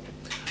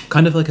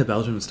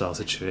Belgium-style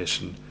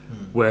situation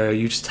where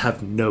you just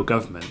have no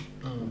government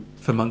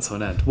for months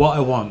on end. What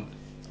I want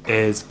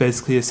is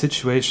basically a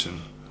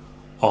situation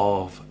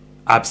of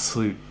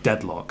absolute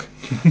deadlock.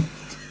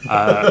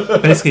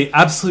 Basically,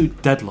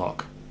 absolute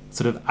deadlock,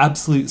 sort of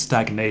absolute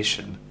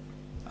stagnation.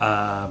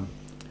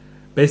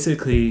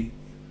 Basically,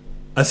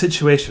 a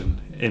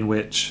situation in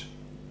which,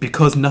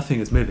 because nothing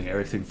is moving,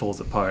 everything falls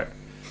apart.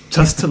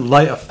 Just to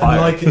light a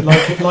fire. And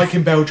like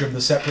in Belgium, the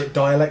separate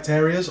dialect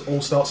areas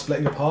all start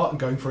splitting apart and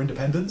going for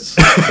independence.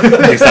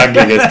 East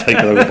Anglia gets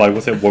taken over by,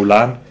 what's it,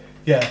 Wolan?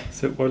 Yeah.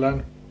 Is it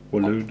Wolan?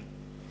 Walloon?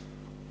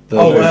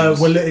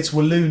 It's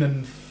Walloon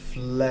and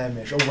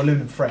Flemish, or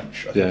Walloon and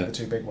French, I think are the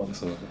two big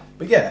ones.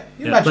 But you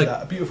imagine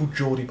that, a beautiful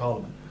Geordie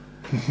parliament.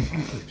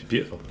 It'd be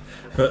beautiful.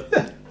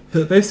 But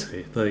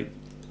basically,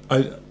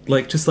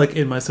 just like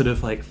in my sort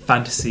of like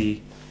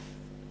fantasy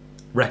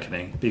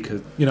reckoning,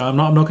 because I'm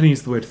not going to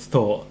use the word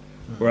thought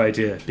or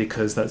idea,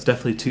 because that's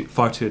definitely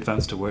far too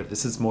advanced a word.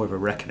 This is more of a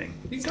reckoning.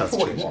 You can go for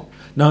what you want.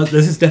 No,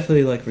 this is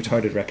definitely like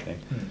retarded reckoning.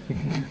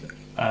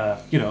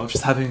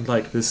 Just having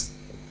like this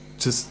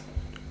just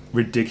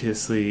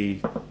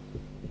ridiculously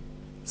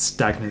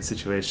stagnant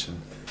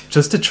situation,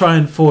 just to try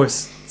and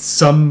force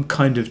some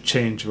kind of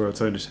change or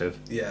alternative.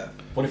 Yeah.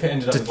 What if it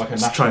ended up with like a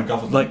national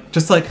government?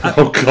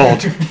 Oh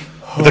God,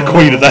 the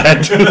Queen of the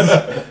Head.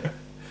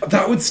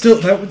 That would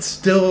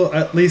still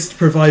at least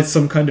provide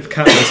some kind of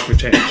catalyst for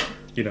change.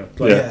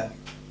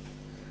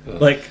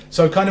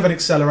 So kind of an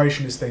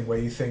accelerationist thing where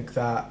you think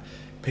that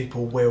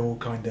people will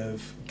kind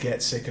of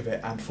get sick of it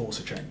and force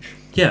a change.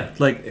 Yeah,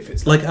 if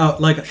it's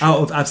out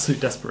of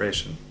absolute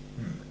desperation.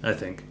 I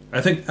think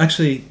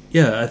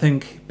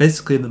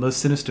basically in the most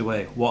sinister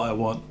way, what I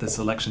want this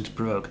election to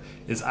provoke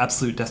is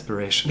absolute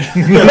desperation.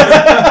 And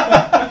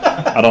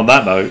on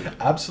that note,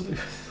 absolutely.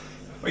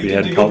 Well, you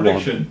didn't do your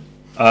prediction.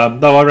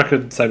 No, I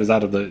reckon, same as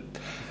Adam, that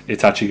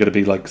it's actually going to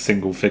be like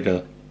single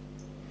figure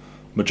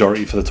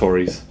majority for the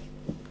Tories.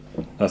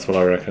 That's what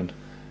I reckon.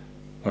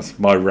 That's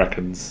my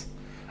reckons.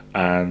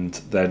 And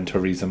then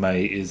Theresa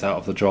May is out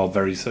of the job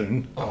very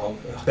soon. Oh,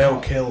 they'll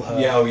kill her.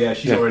 Yeah,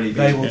 she's already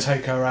They will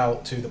take her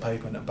out to the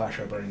pavement and bash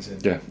her brains in.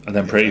 Yeah, and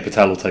then Priti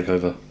Patel will take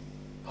over.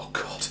 Oh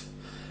God,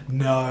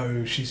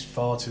 no, she's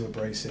far too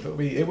abrasive.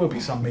 It will be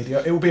some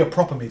media. It will be a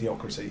proper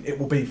mediocrity. It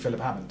will be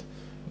Philip Hammond,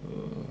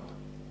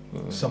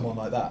 someone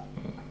like that.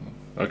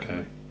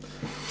 Okay,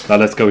 now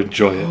let's go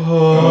enjoy it.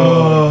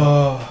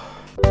 Oh.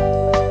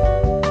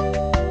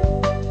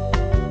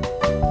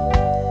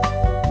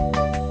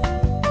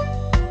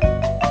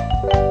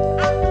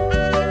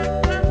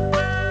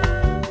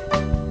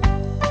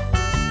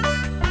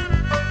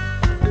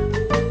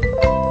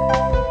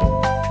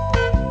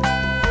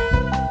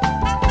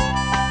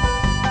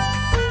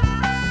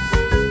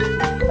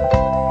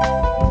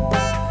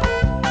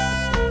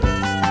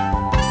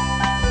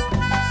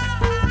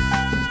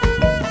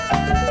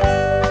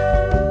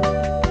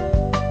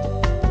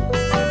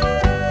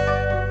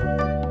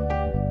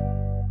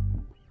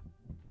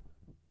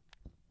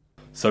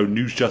 So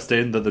news just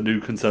in that the new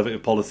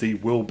Conservative policy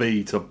will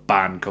be to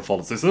ban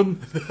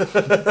Catholicism.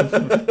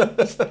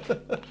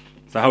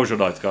 So how was your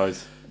night,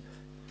 guys?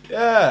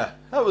 Yeah,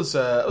 that was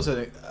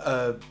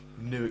a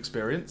new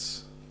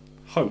experience.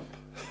 Hope.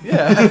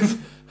 Yeah.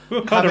 We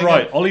were kind of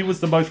right. Ollie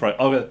was the most right.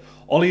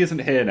 Ollie isn't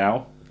here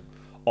now.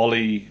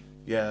 Ollie,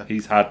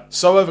 he's had...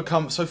 So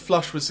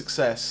flush with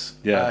success,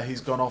 Yeah. he's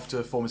gone off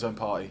to form his own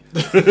party.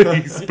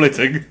 he's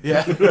splitting.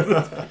 Yeah.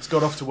 He's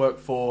gone off to work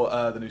for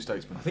the New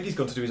Statesman. I think he's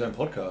gone to do his own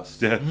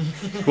podcast. Yeah.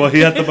 Well,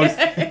 he had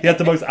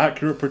the most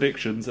accurate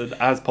predictions, and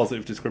as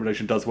positive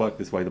discrimination does work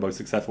this way, the most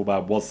successful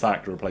man was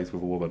sacked and replaced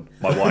with a woman.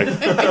 My wife.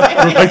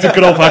 Replaced with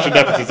good old-fashioned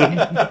nepotism.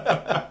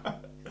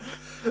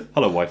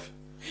 Hello, wife.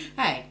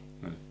 Hey.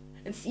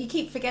 You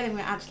keep forgetting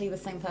we're actually the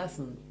same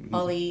person.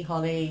 Ollie,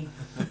 Holly.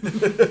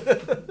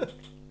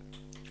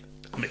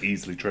 I'm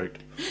easily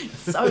tricked.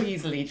 So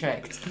easily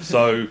tricked.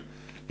 So,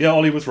 yeah,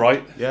 Ollie was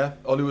right. Yeah,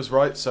 Ollie was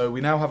right. So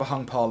we now have a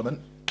hung parliament.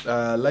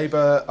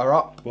 Labour are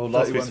up. Well,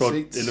 last we 31 saw,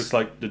 seats. it looks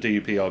like the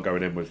DUP are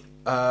going in with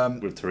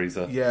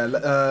Theresa.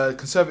 Yeah,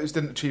 Conservatives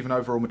didn't achieve an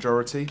overall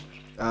majority.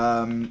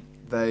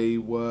 They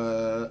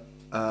were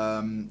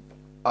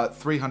at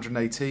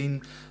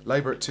 318.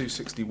 Labour at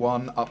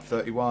 261, up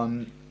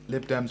 31.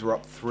 Lib Dems were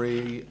up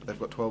 3. They've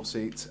got 12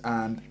 seats,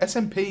 and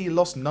SNP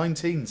lost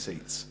 19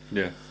 seats.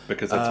 Yeah,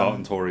 because they're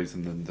tartan Tories,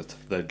 and then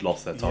they'd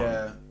lost their tartan.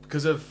 Yeah,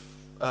 because of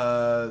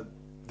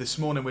this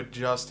morning we're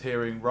just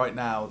hearing right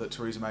now that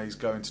Theresa May is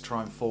going to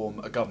try and form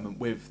a government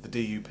with the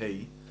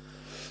DUP.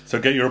 So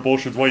get your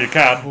abortions while you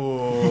can.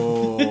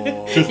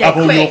 Oh. Just Yeah, have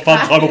all your quick.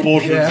 fun time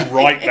abortions Yeah.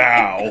 right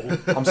now.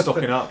 I'm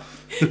stocking up.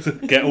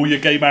 Get all your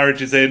gay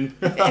marriages in.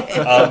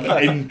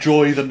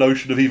 Enjoy the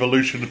notion of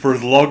evolution for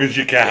as long as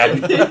you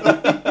can.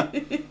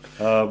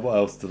 What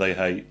else do they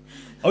hate?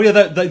 Oh yeah,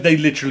 they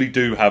literally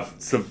do have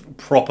some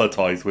proper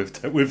ties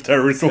with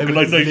terrorist They were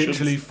organisations.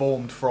 literally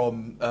formed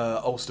from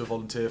Ulster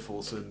Volunteer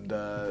Force and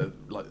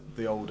like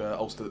the old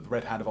Ulster, the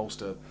Red Hand of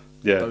Ulster.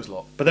 Yeah, Those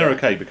lot. but they're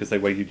okay because they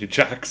wear Union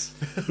Jacks.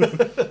 Well,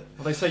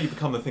 they say you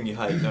become the thing you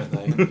hate, don't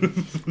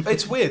they?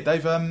 It's weird.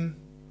 They've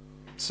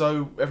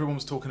so everyone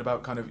was talking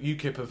about kind of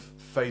UKIP have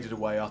faded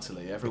away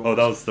utterly. Everyone Oh,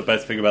 that was the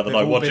best thing about the They've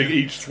night, all watching been-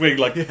 each swing.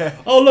 Like, Yeah.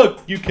 oh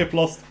look, UKIP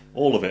lost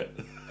all of it.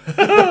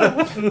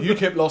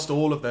 UKIP lost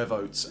all of their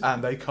votes,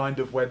 and they kind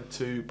of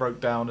broke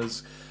down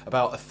as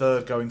about a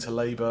third going to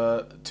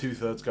Labour,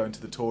 2/3 going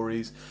to the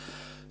Tories.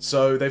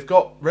 So they've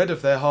got rid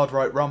of their hard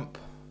right rump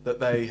that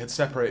they had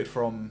separated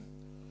from,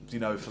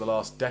 for the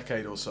last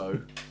decade or so,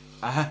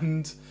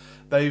 and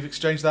they've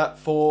exchanged that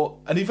for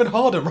an even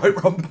harder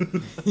right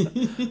rump.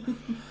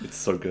 It's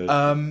so good.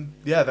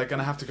 Yeah, they're going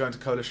to have to go into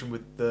coalition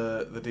with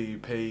the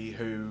DUP,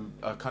 who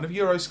are kind of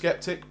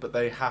Eurosceptic, but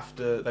they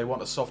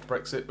want a soft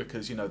Brexit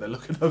because they're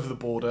looking over the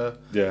border.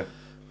 Yeah.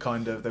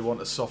 Kind of, they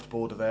want a soft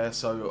border there.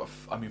 So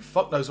I mean,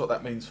 fuck knows what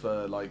that means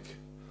for like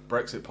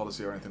Brexit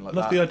policy or anything like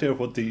Love that. the idea of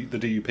what the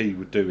DUP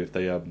would do if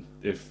they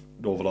if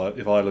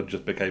Ireland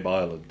just became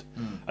Ireland,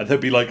 and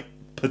they'd be like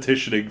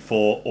petitioning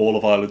for all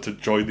of Ireland to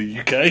join the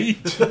UK.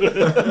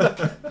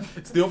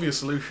 It's the obvious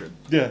solution.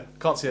 Yeah.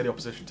 Can't see any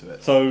opposition to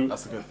it. So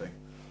That's the good thing.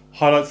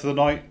 highlights of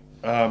the night.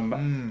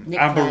 Nick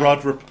Amber Clegg.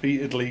 Rudd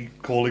repeatedly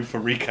calling for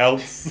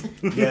recounts.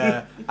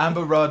 Yeah,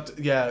 Amber Rudd.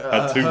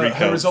 Yeah, Had two her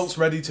recounts. results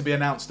ready to be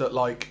announced at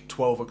like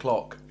 12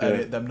 o'clock, and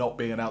Yeah. them not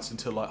being announced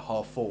until like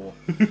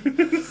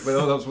 4:30.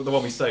 Well, that was the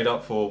one we stayed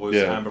up for. Was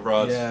Yeah. Amber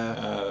Rudd?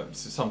 Yeah.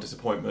 Some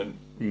disappointment,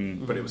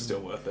 but it was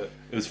still worth it.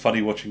 It was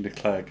funny watching Nick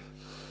Clegg.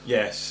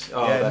 Yes.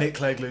 Oh, Yeah, that- Nick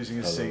Clegg losing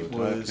his Hello, seat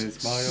darkness,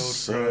 was my old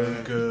so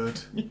friend. good.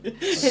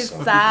 His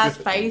sad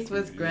face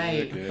was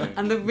great, Yeah.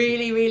 and the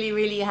really, really,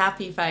 really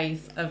happy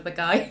face of the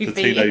guy who The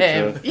beat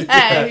teenager. him.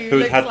 Yeah, who Who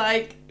looks had-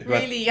 like who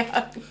had- really young.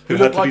 Who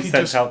looked had to like be he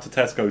sent just- out to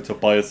Tesco to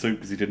buy a suit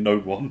because he didn't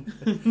own one.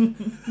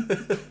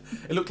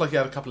 It looked like he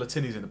had a couple of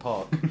tinnies in the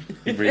park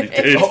He really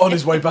did. on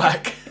his way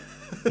back.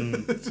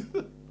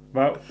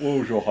 Matt, what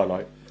was your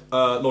highlight?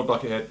 Lord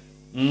Buckethead.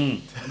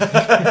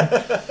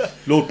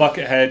 Lord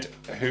Buckethead,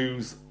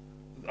 who's...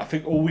 I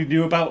think all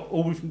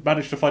we've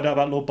managed to find out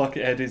about Lord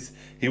Buckethead is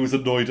he was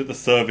annoyed at the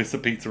service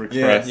at Pizza Yeah,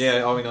 Express.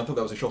 yeah. I mean, I thought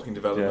that was a shocking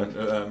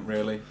development,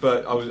 really.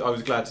 But I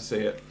was glad to see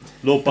it.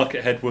 Lord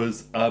Buckethead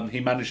was... he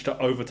managed to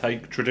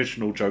overtake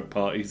traditional joke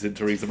parties in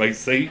Theresa May's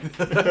seat.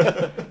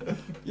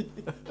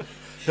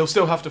 He'll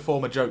still have to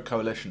form a joke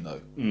coalition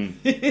though,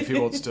 if he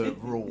wants to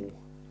rule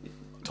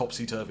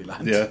topsy-turvy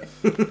land. Yeah.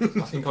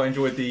 I think I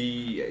enjoyed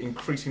the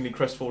increasingly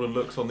crestfallen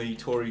looks on the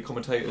Tory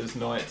commentators'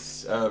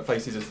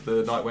 faces as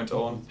the night went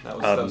on. That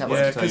was That was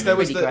Yeah, because there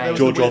was Really the, there was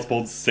great. George the weird,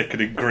 Osborne's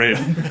sickening grin.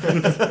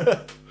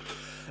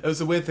 it was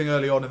the weird thing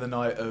early on in the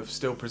night of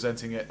still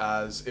presenting it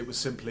as it was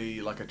simply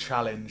like a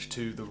challenge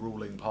to the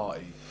ruling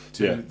party,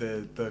 to Yeah.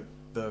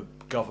 the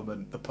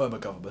government, the Perma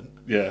government.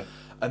 Yeah.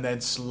 And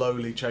then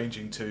slowly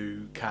changing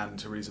to can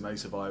Theresa May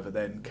survive, and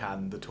then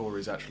can the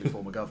Tories actually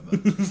form a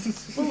government?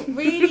 Well,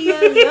 really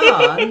early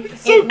on,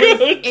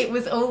 it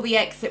was all the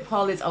exit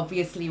poll is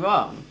obviously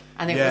wrong,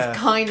 and it Yeah. was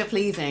kind of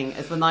pleasing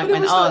as the night But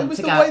went on. it was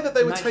to the go, way that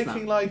they were "No, it's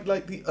taking not."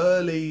 like the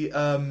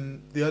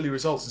early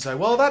results and saying,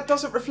 well, that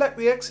doesn't reflect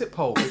the exit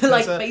poll because,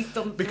 Like, based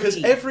on because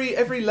three.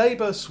 every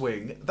Labour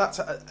swing, that's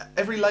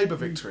every Labour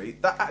victory,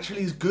 that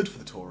actually is good for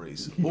the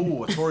Tories.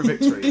 Oh, a Tory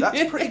victory,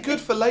 that's pretty good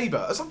for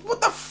Labour. I was like,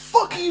 what the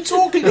fuck are you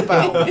talking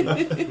about?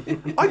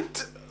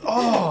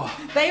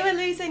 They were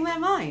losing their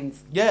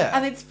minds. Yeah.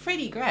 And it's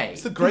pretty great.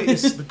 It's the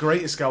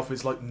greatest scalp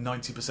is like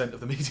 90% of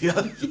the media.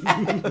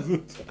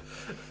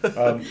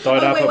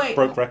 Diana wait.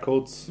 broke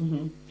records.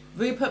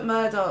 Rupert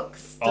Murdoch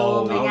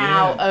storming Oh,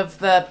 out yeah. of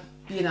the,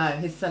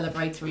 his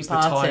celebratory It's the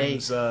party.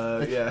 Times,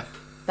 yeah.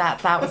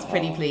 That was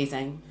pretty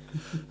pleasing.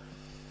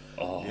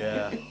 Oh,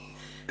 Yeah.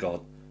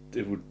 God.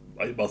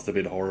 It must have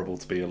been horrible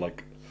to be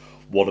like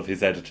one of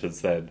his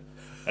editors then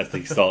as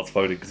he starts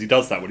phoning, because he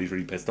does that when he's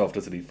really pissed off,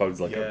 doesn't he? He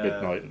phones like at Yeah.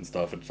 midnight and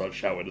stuff and starts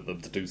shouting at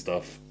them to do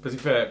stuff. But to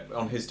be fair,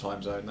 on his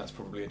time zone, that's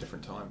probably a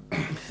different time.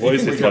 What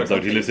is his time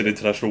zone? He lives in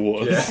international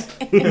waters.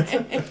 Yeah.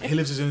 He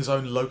lives in his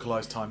own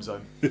localised time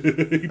zone.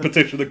 He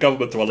petitioned the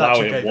government to allow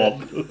Thatcher him gave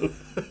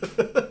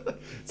one.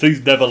 So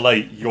he's never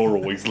late, you're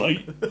always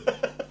late.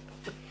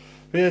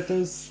 Yeah,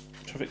 there's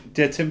traffic.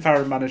 Yeah, Tim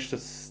Farron managed to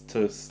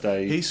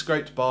stay. He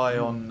scraped by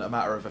on a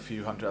matter of a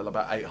few hundred,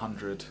 about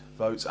 800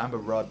 votes. Amber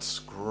Rudd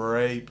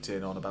scraped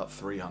in on about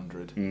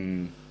 300.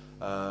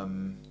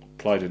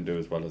 Clyde didn't do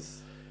as well as...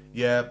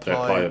 Yeah, Ply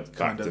are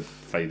Ply back to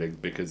failing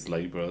because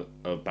Labour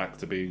are back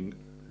to being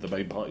the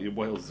main party in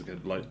Wales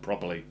again, like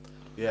properly.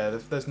 Yeah,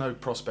 there's no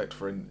prospect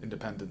for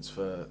independence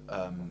for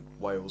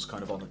Wales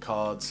kind of on the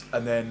cards.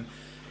 And then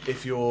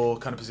if you're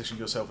kind of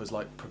positioning yourself as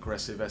like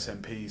progressive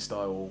SNP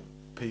style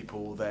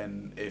people,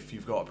 then if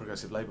you've got a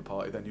progressive Labour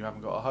Party, then you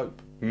haven't got a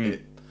hope.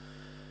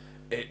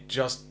 It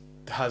just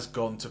has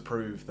gone to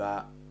prove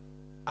that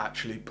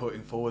actually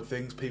putting forward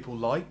things people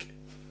like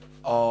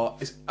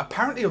is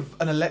apparently an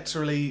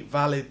electorally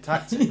valid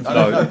tactic. I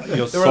don't know.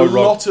 You're there so are a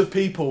wrong. lot of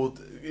people.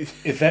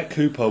 Yvette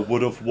Cooper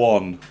would have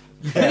won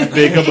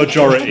bigger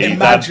majority.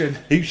 Imagine.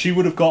 She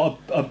would have got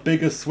a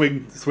bigger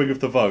swing of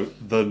the vote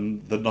than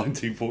the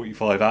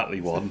 1945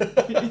 Attlee one.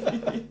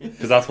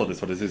 Because that's what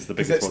this one is. It's the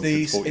biggest one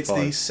since 45. It's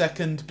the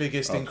second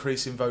biggest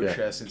increase in vote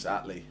share since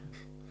Attlee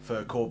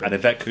for Corbyn. And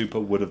Yvette Cooper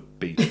would have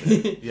beaten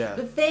it. Yeah.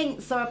 The thing,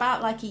 so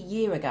about like a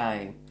year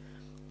ago,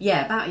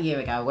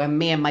 when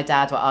me and my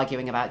dad were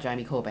arguing about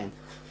Jeremy Corbyn,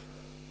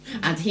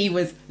 and he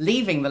was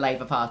leaving the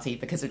Labour Party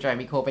because of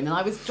Jeremy Corbyn, and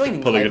I was joining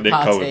the Pulling a Labour Nick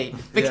Party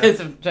Cohen. because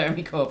of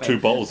Jeremy Corbyn. two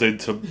bottles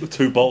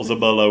of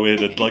Merlot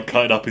in and like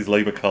cutting up his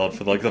Labour card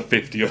for like the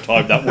 50th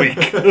time that week.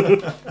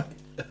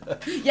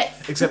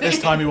 Yes. Except this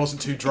time he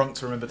wasn't too drunk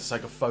to remember to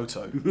take a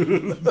photo.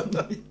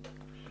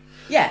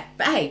 Yeah,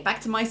 but hey, back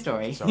to my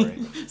story. Sorry.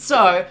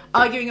 So,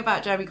 arguing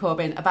about Jeremy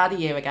Corbyn about a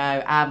year ago,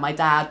 and my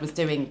dad was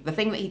doing the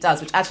thing that he does,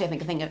 which actually I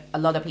think a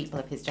lot of people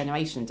of his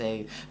generation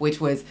do,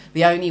 which was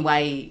the only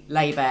way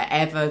Labour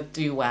ever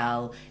do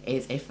well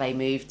is if they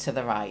move to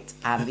the right.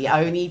 And the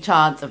only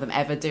chance of them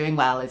ever doing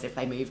well is if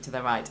they move to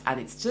the right. And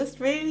it's just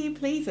really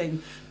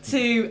pleasing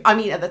I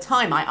mean, at the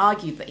time I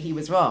argued that he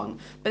was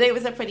wrong, but it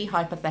was a pretty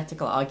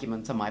hypothetical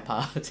argument on my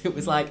part. It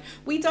was like,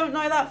 we don't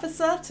know that for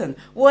certain.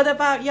 What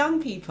about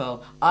young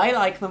people? I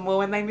like them more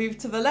when they move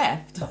to the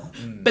left.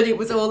 But it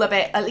was all a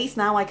bit, at least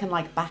now I can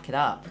like back it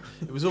up.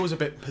 It was always a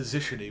bit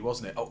position-y,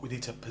 wasn't it? Oh, we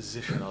need to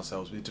position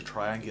ourselves, we need to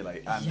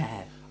triangulate. And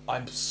Yeah.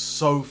 I'm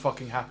so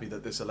fucking happy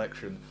that this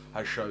election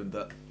has shown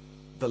that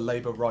the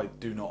Labour right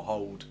do not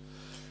hold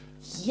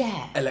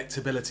Yeah.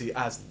 electability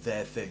as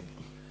their thing.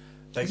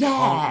 They Yeah.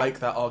 can't make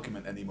that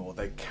argument anymore.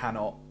 They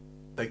cannot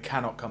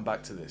come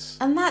back to this.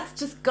 And that's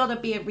just got to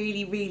be a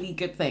really, really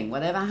good thing.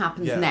 Whatever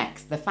happens Yeah.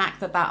 next, the fact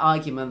that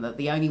argument that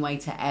the only way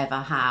to ever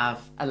have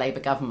a Labour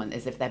government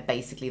is if they're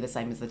basically the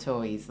same as the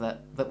Tories,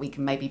 that we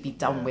can maybe be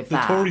done with The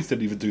that. Tories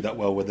didn't even do that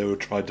well when they were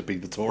trying to be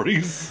the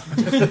Tories.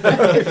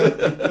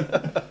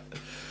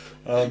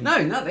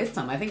 No, not this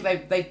time. I think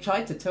they've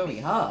tried to Tory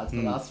hard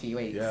the last few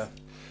weeks. Yeah.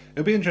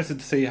 It'll be interesting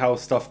to see how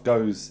stuff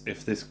goes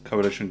if this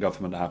coalition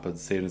government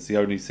happens, seeing as the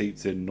only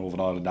seats in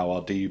Northern Ireland now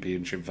are DUP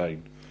and Sinn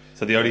Féin.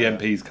 So the only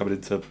MPs coming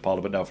into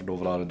Parliament now from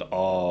Northern Ireland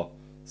are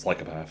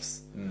psychopaths.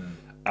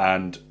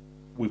 And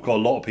we've got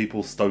a lot of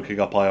people stoking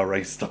up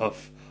IRA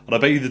stuff. And I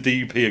bet you the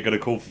DUP are going to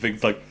call for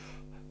things like,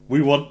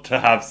 we want to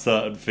have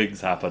certain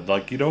things happen.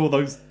 Like, you know all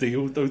those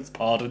deals, those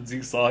pardons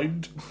you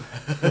signed?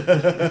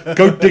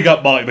 Go dig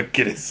up Marty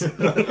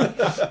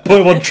McGuinness.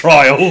 Put him on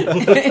trial.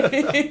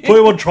 Put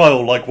him on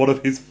trial like one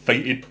of his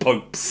fated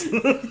popes.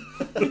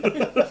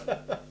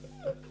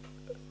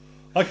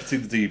 I can see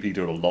the DUP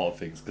doing a lot of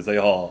things because they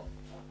are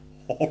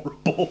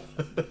horrible.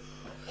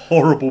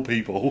 Horrible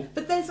people.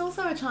 But there's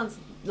also a chance,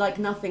 like,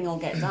 nothing will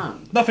get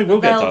done. Nothing will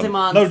get They'll done.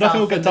 demand No, stuff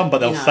nothing will get and, done, but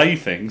they'll you know. say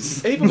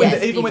things. Even Yes,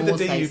 with the people will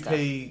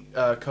say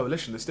DUP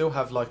coalition, they still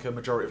have like a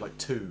majority of like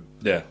 2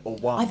 Yeah. or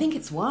 1. I think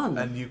it's 1.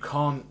 And you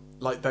can't,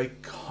 like,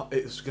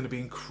 it's going to be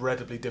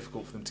incredibly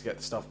difficult for them to get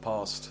the stuff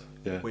passed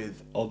Yeah.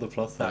 with On the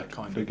plus that side,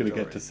 kind we're of going to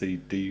get majority.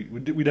 to see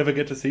we never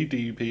get to see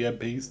DUP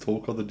MPs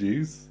talk on the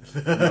news.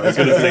 We're going to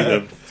see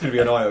them, It's going to be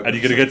an eye opener and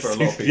you're going to get for to a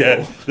lot of see, people.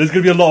 yeah. There's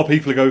going to be a lot of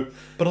people who go,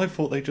 but I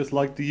thought they just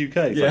liked the UK.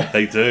 It's Yeah. like,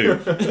 they do,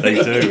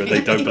 and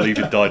they don't believe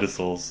in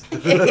dinosaurs.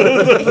 They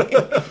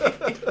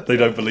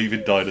don't believe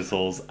in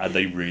dinosaurs, and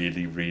they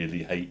really,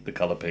 really hate the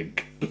colour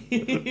pink.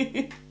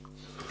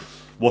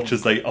 Watch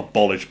as they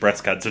abolish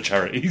breast cancer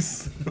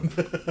charities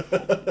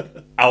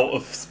out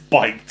of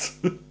spite.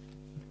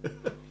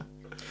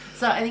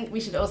 So I think we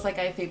should also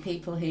go through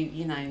people who,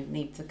 you know,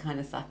 need to kind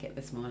of suck it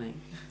this morning.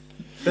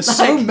 There's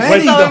so Like,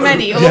 many. So though.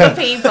 many, all the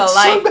people.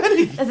 Like,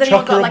 has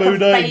anyone got like a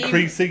Chakaramuna fave?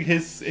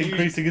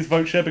 increasing his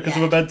vote share because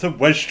of momentum.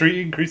 Wes Street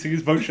increasing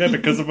his vote share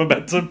because of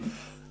momentum.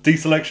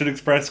 Deselection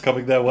Express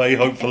coming their way.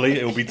 Hopefully,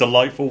 it will be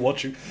delightful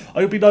watching. It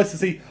would be nice to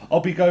see.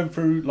 I'll be going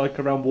through like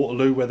around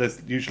Waterloo where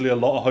there's usually a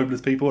lot of homeless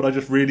people, and I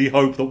just really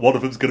hope that one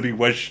of them's going to be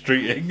Wes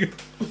Streeting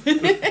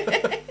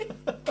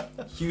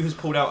Hugh has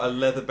pulled out a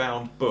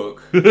leather-bound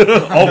book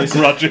of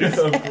grudges.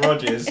 of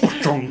grudges.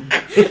 Drunk.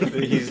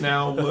 That he's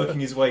now working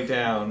his way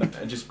down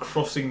and just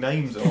crossing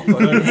names off. I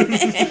don't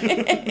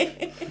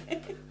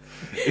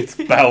It's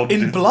bound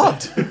In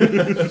blood.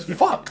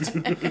 Fucked.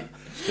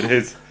 It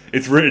is.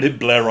 It's written in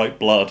Blairite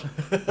blood,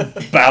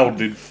 bound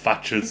in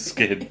Thatcher's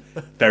skin.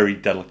 Very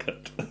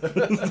delicate.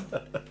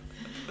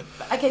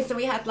 Okay, so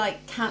we had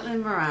like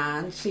Caitlin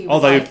Moran. She Oh,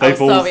 was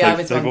they've all sorry, I said-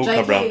 was they've wrong. all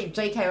come round.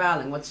 J.K.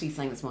 Rowling, what's she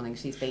saying this morning?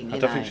 She's been, I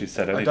don't think she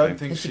said I anything. don't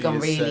think Has she she gone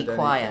has really said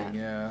quiet? anything,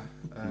 yeah.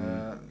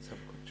 Let's have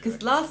a quick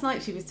Because last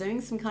night she was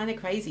doing some kind of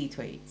crazy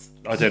tweets.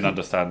 I didn't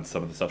understand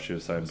some of the stuff she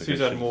was saying. Because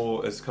Suzanne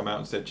Moore has come out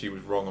and said she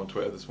was wrong on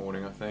Twitter this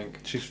morning, I think.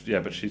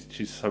 But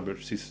she's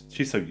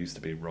so used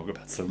to being wrong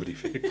about so many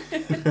things.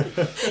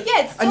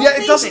 Yeah, And yet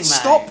it doesn't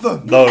stop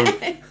them. No,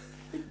 It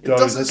no,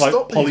 doesn't it's like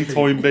stop Polly these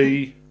people.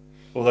 Toynbee,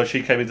 although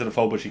she came into the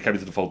fold, but she came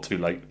into the fold too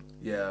late.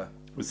 Yeah.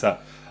 It's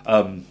that,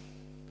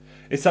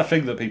 it's that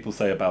thing that people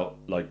say about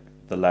like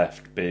the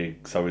left being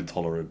so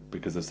intolerant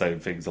because they're saying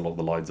things along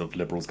the lines of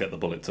liberals get the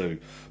bullet too.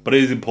 But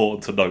it is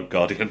important to note,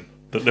 Guardian,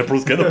 that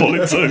liberals get the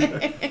bullet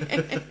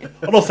too.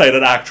 I'm not saying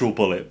an actual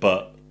bullet,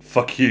 but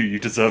fuck you, you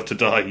deserve to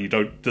die. You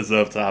don't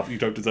deserve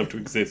to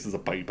exist as a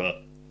paper.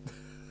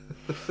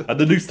 And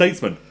the New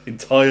Statesman,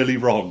 entirely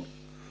wrong.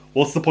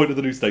 What's the point of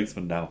the New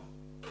Statesman now?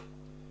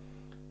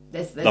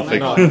 There's Nothing.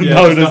 no-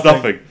 No, there's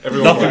nothing.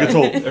 Nothing at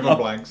all. Everyone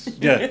blanks.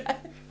 Yeah.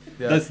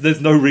 Yeah. There's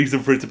no reason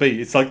for it to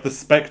be. It's like The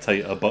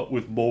Spectator, but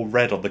with more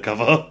red on the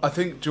cover. I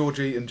think George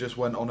Eaton just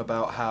went on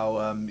about how,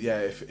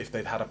 if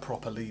they'd had a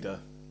proper leader,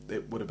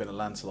 it would have been a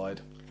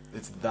landslide.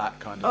 It's that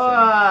kind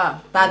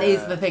of That is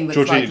Yeah. the thing that's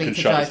George Eaton likely can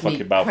to shut his drive me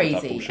fucking mouth with that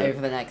crazy bullshit.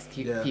 over the next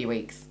few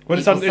weeks. Well,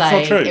 it's People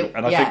not true. saying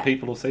And I think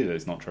people will see that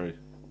it's not true.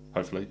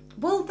 Hopefully.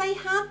 Well, they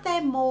had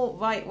their more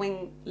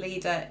right-wing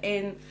leader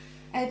in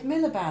Ed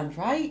Miliband,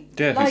 right?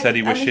 Yeah, who said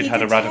he wished and he'd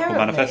had a did radical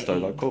terribly. manifesto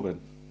like Corbyn.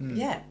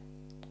 Yeah.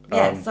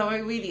 Yeah, Um, so I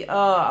really...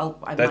 I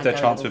there's might their go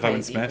a chance little with Owen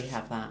crazy if we Smith.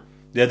 have that.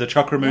 Yeah, the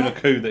Chukramuna Yeah.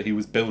 coup that he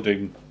was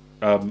building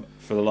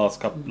for the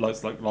last couple,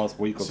 last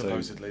week or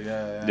supposedly, two.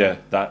 yeah. Yeah,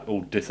 that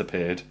all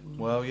disappeared.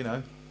 Well, you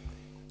know.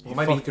 Well,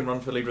 maybe he can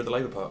run for leader of the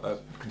Labour Party,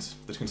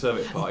 the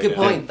Conservative Party. Good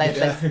now. point.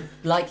 There's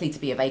likely to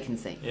be a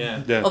vacancy.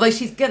 Yeah. Yeah. Although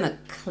she's gonna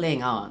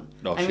cling on.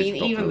 No, I she's mean,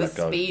 not even gonna the let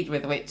go. speed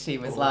with which she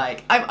was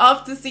like, "I'm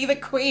off to see the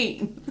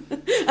Queen.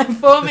 I'm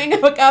forming a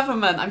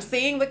government. I'm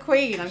seeing the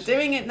Queen. I'm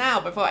doing it now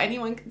before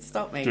anyone can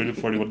stop me." Doing it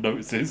before anyone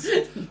notices.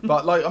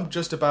 But, like, I'm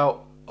just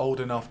about old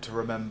enough to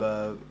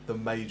remember the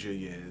major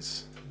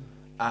years.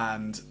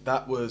 And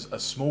that was a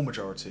small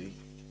majority.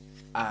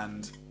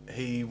 And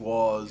he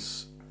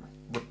was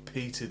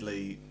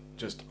repeatedly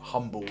just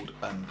humbled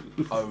and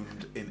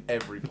owned in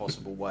every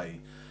possible way.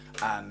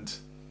 And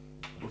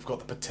we've got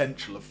the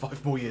potential of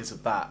 5 more years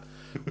of that,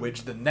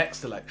 which the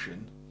next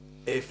election,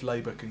 if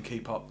Labour can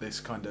keep up this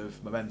kind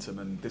of momentum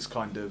and this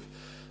kind of,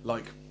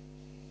 like,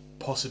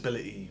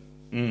 possibility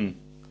kind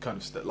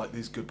of like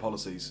these good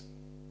policies,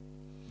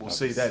 we'll That'd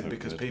see be then, so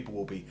because good. people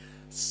will be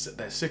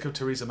they're sick of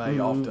Theresa May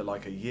after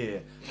like a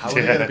year. How are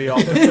they going to be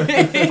after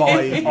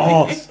 5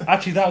 Oh, weeks?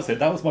 actually, that was it.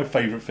 That was my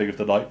favourite thing of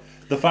the night.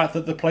 The fact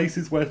that the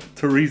places where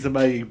Theresa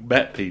May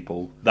met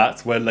people,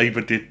 that's where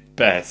Labour did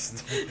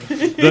best.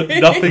 That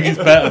nothing is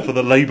better for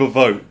the Labour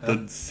vote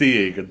than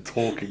seeing and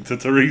talking to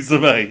Theresa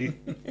May.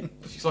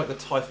 She's like the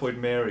Typhoid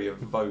Mary of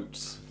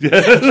votes.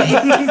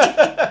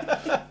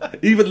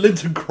 Even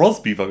Linton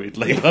Crosby voted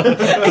Labour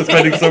for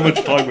spending so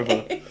much time with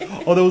her.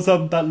 Oh, there was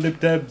that Lib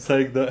Dem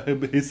saying that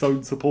his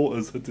own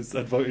supporters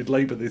had voted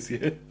Labour this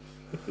year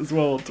as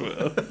well on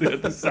Twitter. He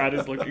had the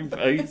saddest looking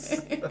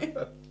face.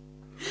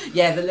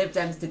 Yeah, the Lib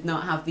Dems did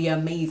not have the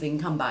amazing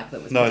comeback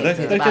that was No, they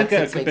predicted did about get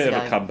 6 a weeks bit ago.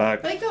 of a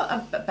comeback. They got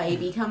a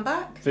baby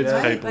comeback. Vince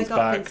right? Cable's They got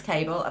back. Vince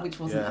Cable, which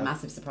wasn't Yeah. a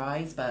massive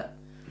surprise, but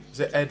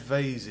Was it Ed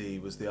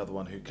Vasey was the other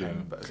one who came? Yeah.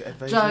 But is it Ed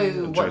Vasey?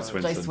 Joe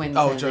Swinson. Swinson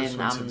Oh, Joe in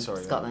Swinson,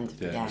 sorry, Scotland.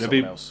 Yeah. Yeah. It'll be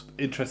Someone else.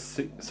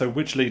 interesting. So,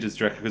 which leaders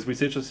do you reckon? Because we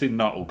just seen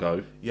Nuttall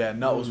go. Yeah,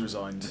 Nuttall's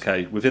resigned.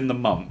 Okay, within the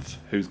month,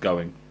 who's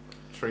going?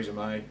 Theresa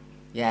May.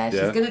 Yeah, she's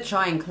Yeah. going to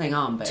try and cling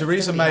on, but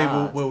Theresa it's gonna May be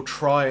hard. will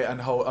try and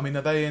hold. I mean,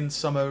 are they in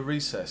summer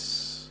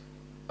recess?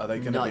 Are they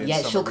going to be Not in yet.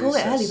 summer She'll call it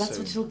recess early. That's soon?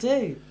 what she'll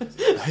do.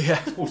 Yeah.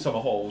 All summer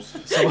halls.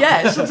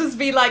 Yeah, she'll just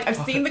be like, "I've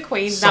seen the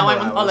Queen. Now Summer I'm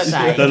on hours.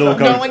 holiday. They'll all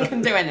go- No one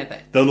can do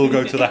anything." They'll all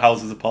go to the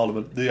Houses of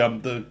Parliament,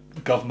 the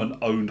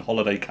government-owned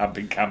holiday camp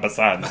in Camber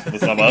Sands for the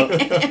summer.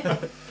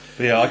 But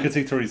yeah, I could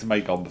see Theresa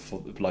May gone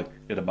before, like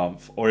in a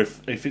month, or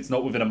if it's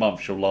not within a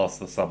month, she'll last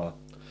the summer.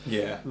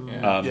 Yeah.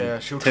 Yeah. Yeah,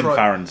 she'll Tim try-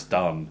 Farron's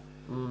done,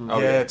 Oh,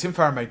 yeah, Tim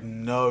Farron made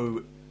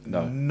no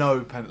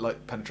No.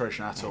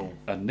 penetration at all.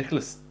 and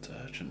Nicola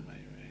Sturgeon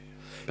maybe,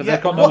 but Yeah,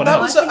 they've got well, no one that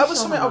else was that was Sean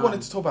something I Hahn.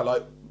 wanted to talk about.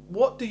 Like,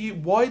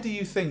 why do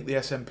you think the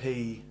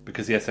SNP?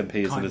 because the SNP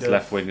isn't kind as of-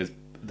 left wing as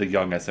the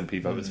young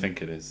SNP voters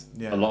think it is.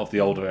 Yeah. A lot of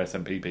the older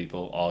SNP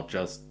people are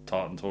just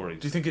tartan Tories.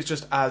 Do you think it's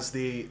just as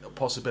the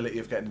possibility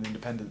of getting an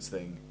independence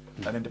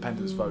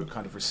vote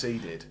kind of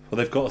receded? Well,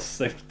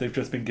 they've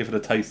just been given a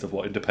taste of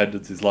what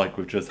independence is like,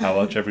 with just how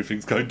much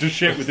everything's going to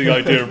shit with the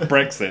idea of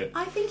Brexit.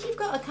 I think you've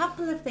got a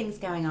couple of things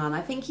going on.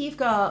 I think you've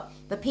got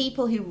the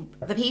people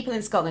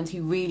in Scotland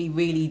who really,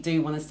 really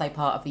do want to stay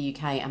part of the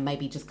UK and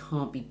maybe just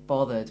can't be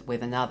bothered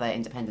with another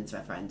independence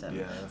referendum.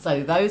 Yeah.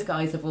 So those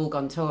guys have all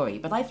gone Tory.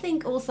 But I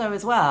think also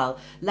as well,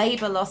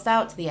 Labour lost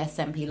out to the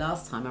SNP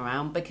last time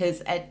around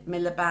because Ed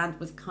Miliband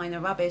was kind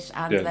of rubbish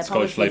and Yeah, their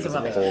Scottish policies Labour's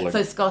are rubbish. appalling.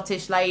 So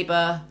Scottish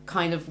Labour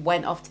kind of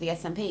went off to the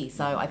SNP.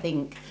 So I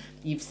think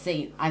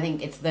I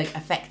think it's the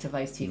effect of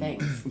those two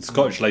things.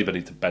 Scottish Labour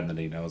need to bend the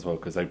knee now as well,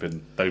 because they've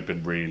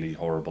been really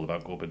horrible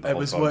about Corbyn.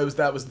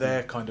 That was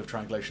their kind of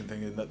triangulation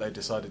thing, in that they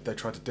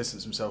tried to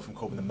distance themselves from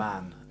Corbyn the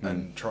man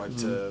and tried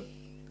to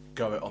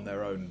go it on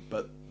their own,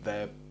 but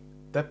their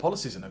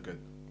policies are no good.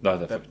 No,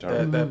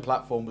 they're their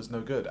platform was no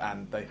good,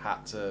 and they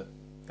had to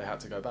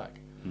go back.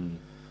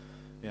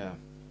 Yeah.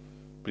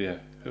 But yeah,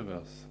 who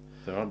else?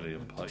 There are any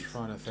other parties.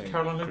 Trying to think.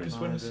 Caroline Lucas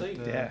win a seat?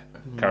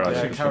 Caroline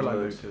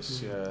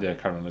Lucas. Yeah,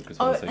 Caroline Lucas.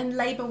 Oh, won a seat. and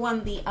Labour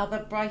won the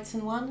other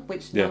Brighton one,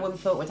 which no one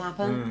thought would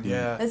happen.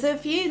 Yeah. There's a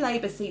few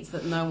Labour seats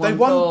that no one They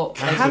won thought.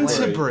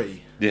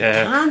 Canterbury.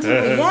 Yeah.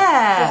 Canterbury,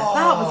 yeah,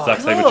 that was Zack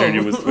cool. Sabre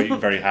Jr. was tweeting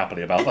very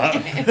happily about that.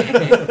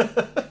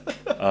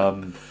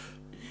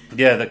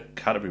 Yeah, the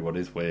Canterbury one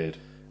is weird.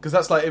 Because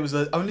that's like, it was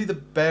only the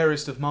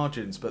barest of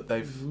margins, but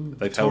the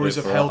Tories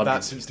have held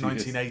that since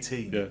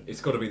 1918. Yeah. It's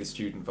got to be the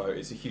student vote.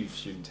 It's a huge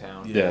student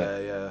town.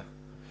 Yeah.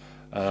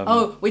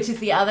 Which is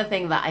the other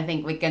thing that I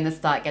think we're going to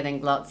start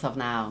getting lots of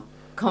now.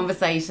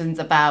 Conversations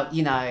about,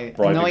 Bribing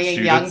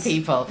annoying young students.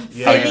 people.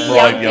 Yeah. Silly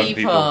Bribe young young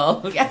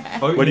people. Yeah.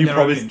 Voting When in you their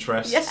promise- own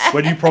interests.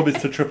 When you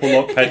promise to triple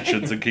lock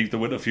pensions and keep the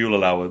winter fuel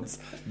allowance,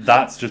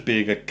 that's just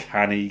being a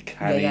canny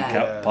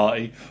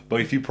party. But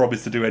if you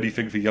promise to do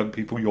anything for young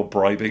people, you're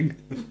bribing.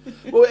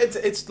 Well,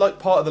 it's like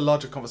part of the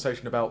larger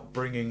conversation about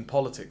bringing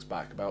politics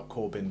back, about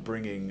Corbyn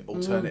bringing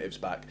alternatives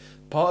back.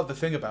 Part of the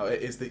thing about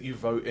it is that you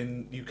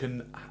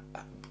can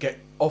get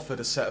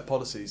offered a set of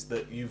policies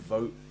that you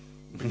vote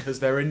because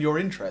they're in your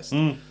interest.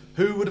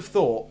 Who would have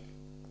thought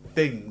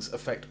things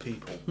affect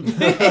people?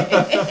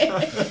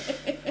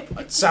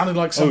 It sounded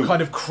like some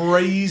kind of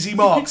crazy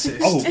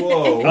Marxist.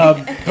 Whoa.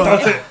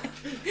 That's it.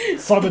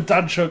 Simon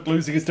Danchuk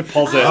losing his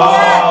deposit.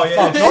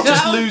 Fuck, not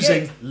just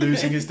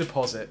losing his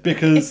deposit.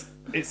 Because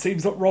it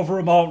seems that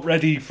Rotherham aren't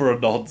ready for a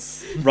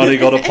nonce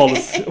running on a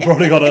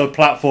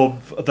platform,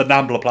 the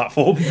Nambla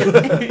platform.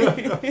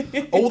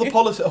 All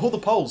the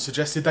polls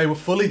suggested they were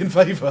fully in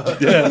favour.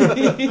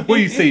 Yeah. Well,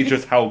 you see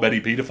just how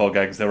many paedophile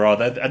gangs there are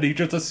then, and he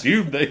just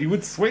assumed that he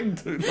would swing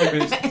to.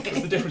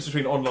 It's the difference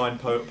between online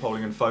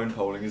polling and phone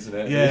polling, isn't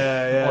it?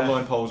 Yeah.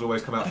 Online polls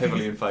always come out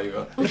heavily in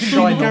favour.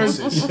 Shy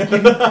nonsense.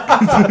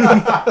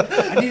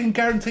 And he didn't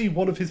guarantee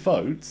one of his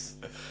votes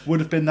would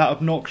have been that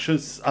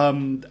obnoxious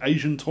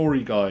Asian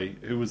Tory guy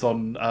who was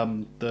on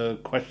the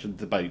question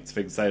debates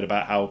thing, saying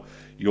about how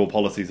your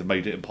policies have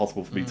made it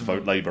impossible for me to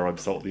vote Labour, I'm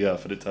salt of the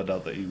earth, and it turned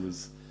out that he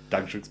was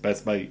Danchuk's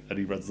best mate and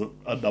he runs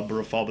a number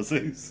of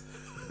pharmacies.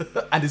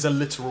 And is a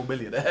literal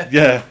millionaire.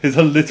 Yeah, he's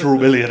a literal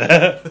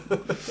millionaire.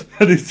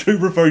 And he's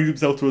referring to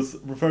himself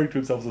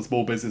as a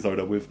small business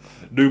owner with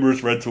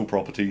numerous rental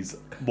properties,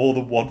 more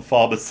than one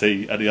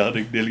pharmacy, and he's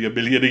earning nearly $1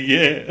 million a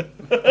year.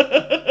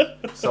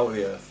 Salt of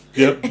the earth.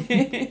 Yep.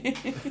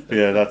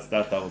 Yeah,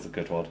 that was a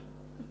good one.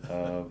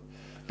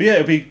 But yeah,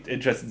 it'd be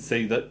interesting to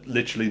see that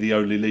literally the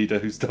only leader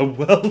who's done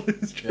well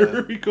is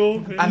Jeremy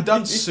Corbyn. And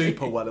done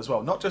super well as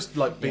well. Not just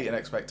like beating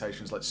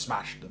expectations, like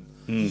smashed them.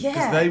 Yeah.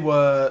 Because they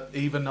were,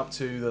 even up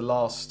to the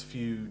last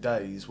few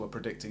days, were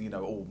predicting,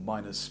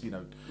 minus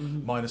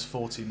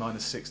 40,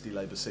 minus 60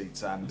 Labour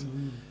seats,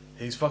 and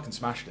he's fucking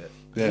smashed it.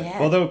 Yeah.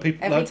 Well, there were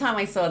people Every like, time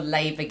I saw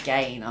Labour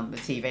gain on the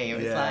TV, it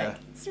was like,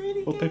 it's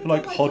really well, good. people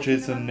like I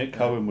Hodges it. and Nick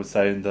Cohen were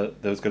saying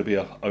that there was going to be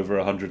over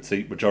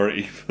 100-seat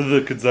majority for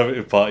the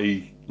Conservative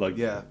Party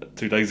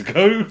 2 days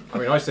ago. I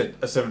mean, I said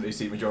a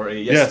 70-seat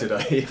majority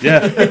yesterday.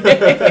 Yeah.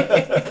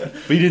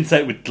 But you didn't say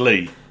it with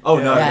glee. Oh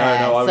no!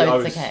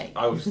 Okay.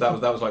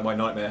 That was like my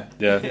nightmare.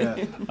 Yeah.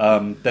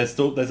 There's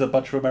a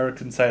bunch of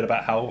Americans saying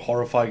about how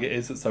horrifying it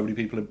is that so many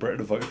people in Britain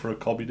have voted for a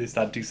communist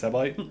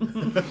anti-Semite.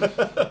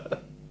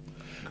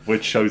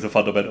 Which shows a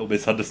fundamental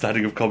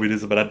misunderstanding of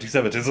communism and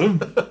anti-Semitism.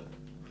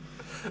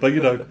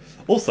 But,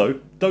 also,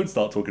 don't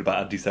start talking about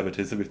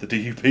anti-Semitism if the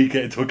DUP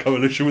get into a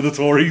coalition with the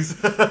Tories,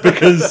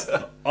 because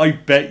I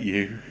bet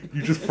you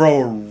just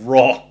throw a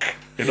rock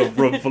in a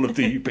room full of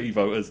DUP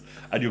voters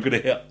and you're going to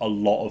hit a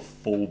lot of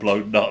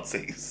full-blown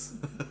Nazis.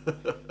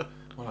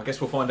 Well, I guess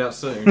we'll find out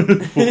soon.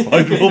 We'll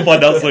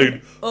find out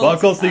soon. But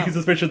I've got a sneaking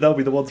suspicion they'll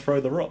be the ones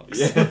throwing the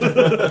rocks.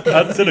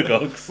 At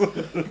synagogues.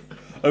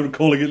 Over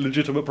calling it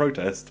legitimate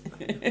protest.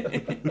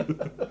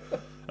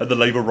 And the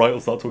Labour right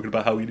will start talking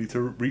about how you need to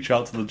reach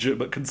out to the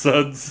legitimate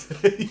concerns of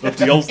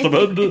the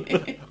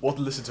Ulsterman. Want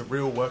to listen to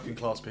real working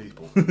class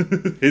people.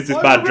 Here's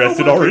this man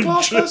dressed in orange.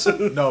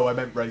 No, I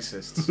meant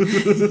racists.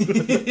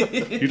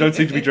 You don't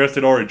seem to be dressed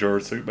in orange or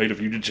a suit made of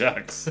Union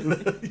Jacks.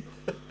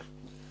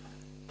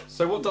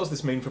 So what does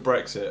this mean for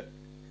Brexit?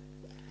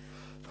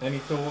 Any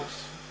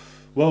thoughts?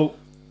 Well,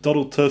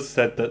 Donald Tusk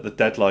said that the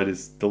deadline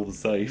is still the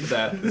same.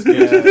 Because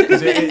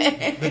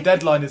the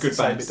deadline is Good the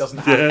same. bands. It doesn't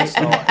have to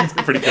start. It's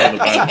pretty good on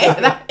the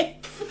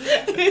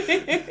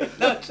band.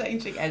 Not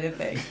changing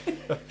anything.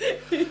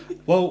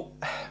 Well,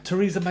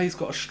 Theresa May's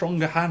got a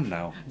stronger hand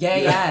now.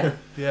 Yeah.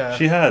 Yeah.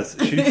 She has.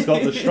 She's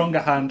got the stronger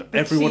hand.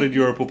 Everyone in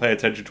Europe will pay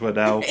attention to her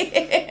now.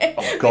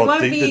 Oh God,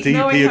 won't the be DUP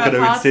ignoring are her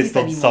going to parties insist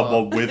on anymore.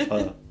 someone with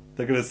her.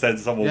 They're going to send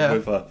someone Yeah.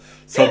 with her.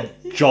 Some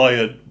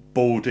giant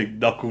balding,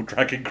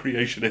 knuckle-dragging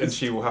creation And is.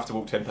 she will have to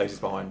walk 10 paces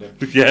behind him.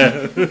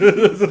 Yeah.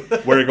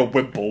 Wearing a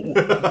wimple.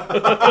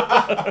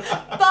 But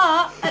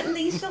at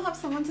least she'll have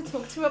someone to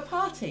talk to at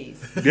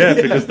parties. Yeah,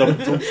 because no one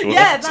talks to her.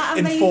 Yeah, that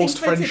amazing Enforced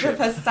footage of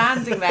friendship. her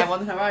standing there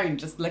on her own,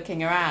 just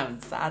looking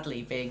around,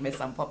 sadly being Miss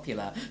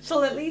Unpopular.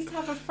 She'll at least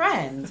have a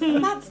friend,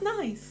 and that's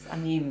nice. I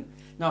mean,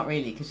 not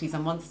really, because she's a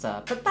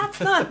monster, but that's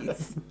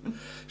nice.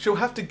 She'll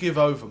have to give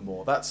over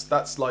more.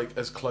 That's like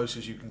as close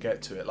as you can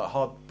get to it. Like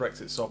hard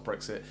Brexit, soft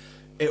Brexit.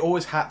 It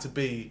always had to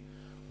be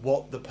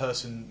what the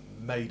person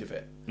made of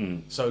it.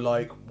 So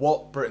like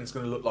what Britain's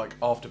going to look like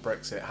after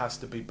Brexit has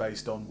to be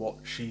based on what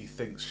she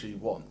thinks she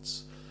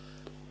wants.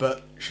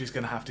 But she's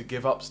going to have to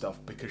give up stuff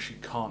because she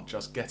can't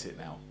just get it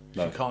now.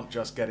 No. She can't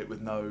just get it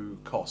with no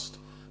cost.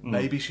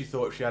 Maybe she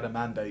thought if she had a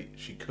mandate,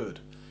 she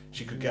could.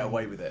 She could get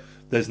away with it.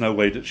 There's no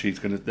way that she's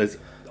going to...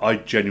 I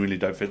genuinely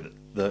don't think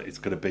that it's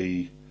going to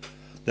be...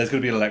 There's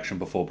going to be an election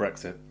before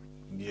Brexit.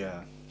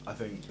 Yeah, I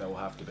think there will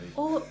have to be.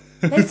 Or,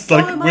 It's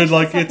like, we're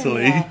like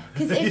Italy.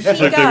 Because if It's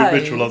she like David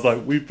goes... Mitchell, I was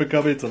like, we've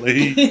become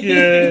Italy.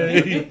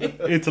 Yay!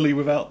 Italy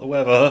without the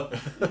weather.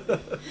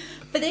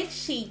 But if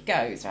she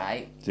goes,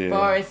 right, Yeah.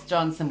 Boris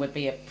Johnson would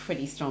be a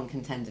pretty strong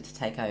contender to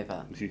take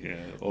over. Yeah,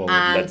 or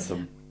And let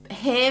some...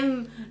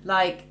 him,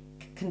 like,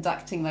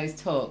 conducting those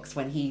talks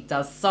when he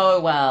does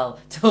so well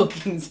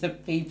talking to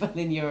people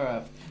in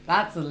Europe,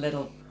 that's a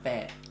little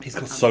bit... He's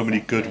got so many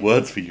good unsettling.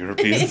 words for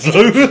Europeans,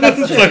 though.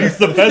 So he's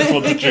the best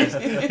one to choose.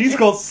 He's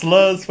got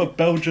slurs for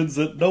Belgians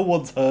that no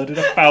one's heard in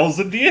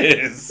 1,000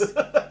 years.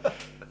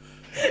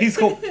 He's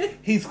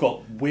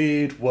got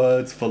weird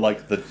words for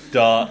like the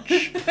Dutch.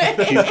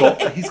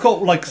 He's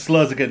got like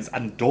slurs against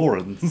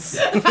Andorrans.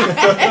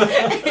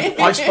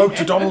 I spoke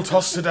to Donald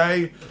Tusk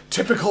today.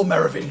 Typical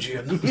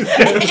Merovingian.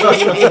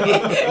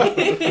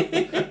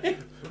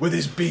 With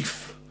his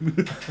beef.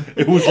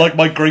 It was like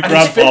my great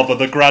grandfather,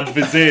 the Grand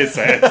Vizier,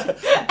 said.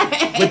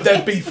 With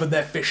their beef and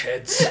their fish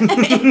heads.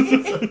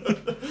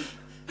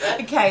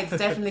 Okay, it's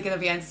definitely going to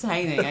be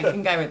entertaining. I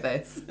can go with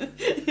this.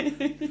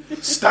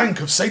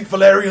 Stank of St.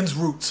 Valerian's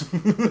root.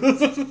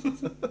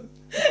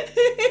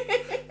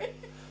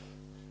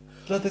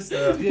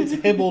 It's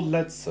him or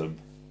Leadsom.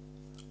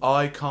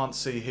 I can't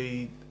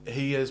see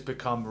he has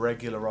become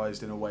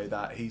regularized in a way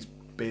that he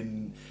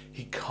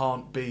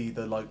can't be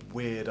the like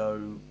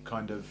weirdo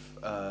kind of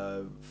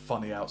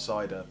funny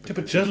outsider. Yeah, but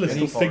because journalists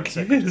he's will been think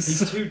he foreign is.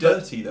 He's too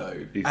dirty,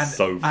 though. He's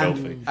so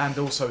filthy. and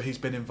also he's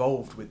been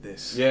involved with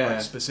this. Yeah.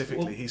 Like,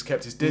 specifically, he's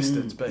kept his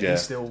distance, but Yeah.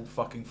 he's still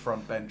fucking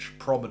front bench,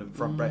 prominent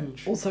front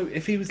bench. Also,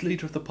 if he was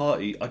leader of the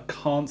party, I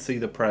can't see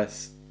the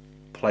press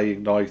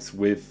playing nice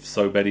with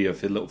so many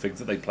of the little things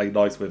that they play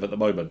nice with at the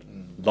moment,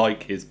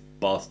 like his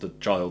bastard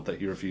child that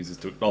he refuses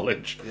to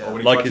acknowledge, Yeah. Or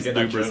when he like tried to his get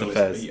that numerous journalist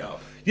affairs. beat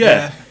up.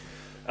 Yeah.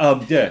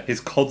 His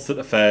constant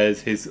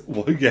affairs,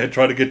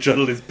 trying to get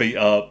journalists beat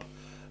up.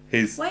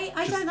 Wait,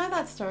 I don't know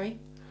that story.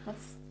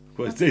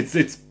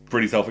 It's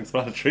pretty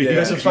self-explanatory. Yeah.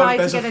 There's a Try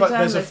phone- to get a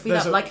journalist beat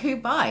up. Like, who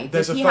by?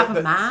 Does he have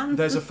a man?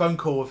 There's a phone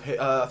call of him.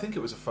 I think it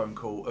was a phone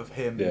call of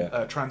him. Yeah.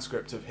 A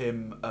transcript of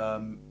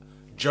him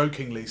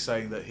jokingly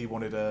saying that he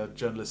wanted a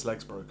journalist's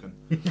legs broken.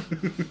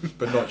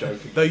 But not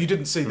joking. Though you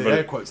didn't see the Right.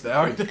 air quotes there.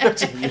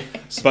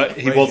 But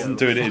he Radio. wasn't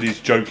doing it in his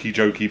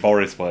jokey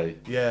Boris way.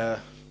 Yeah,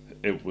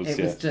 It was, It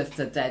was just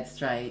a dead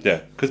straight. Yeah,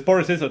 because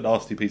Boris is a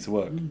nasty piece of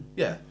work.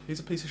 yeah, he's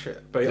a piece of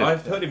shit. But Yeah.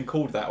 I've heard him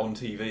called that on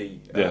TV,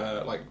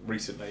 Yeah. like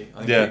recently. I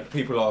think Yeah.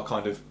 people are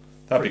kind of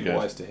That'd be pretty good.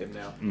 wise to him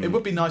now. It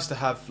would be nice to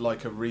have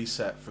like a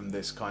reset from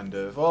this kind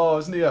of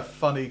isn't he a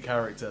funny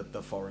character,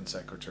 the foreign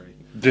secretary?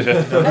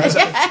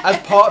 As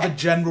part of a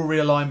general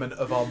realignment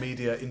of our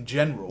media in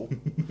general,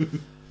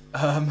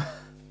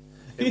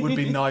 it would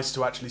be nice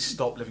to actually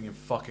stop living in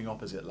fucking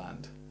opposite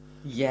land.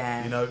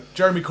 Yeah. You know,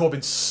 Jeremy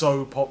Corbyn's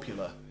so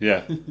popular.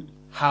 Yeah.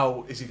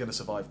 How is he going to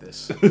survive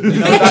this? You know,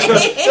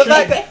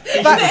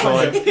 that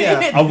kind of,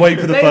 yeah. I'm waiting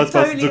for the They're first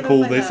person totally to call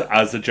gonna say this that.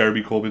 as a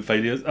Jeremy Corbyn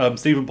failure.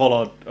 Stephen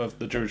Pollard of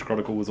the Jewish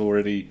Chronicle was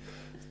already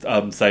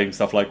saying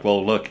stuff like,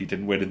 well, look, he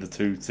didn't win in the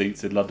 2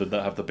 seats in London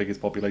that have the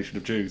biggest population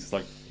of Jews. It's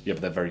like, yeah,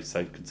 but they're very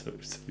safe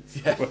Conservatives.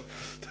 Yeah.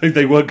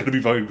 They weren't going to be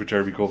voting for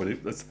Jeremy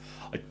Corbyn.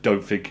 I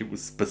don't think it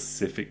was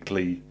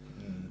specifically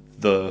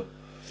the...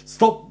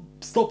 Stop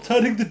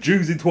turning the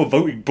Jews into a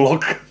voting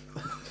bloc.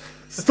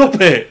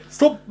 Stop it.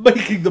 Stop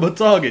making them a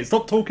target.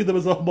 Stop talking them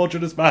as a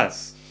homogenous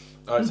mass.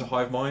 It's a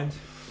hive mind.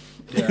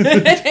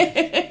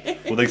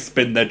 Well, they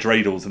spin their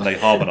dreidels and they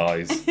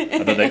harmonise,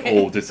 and then they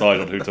all decide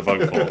on who to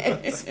vote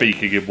for,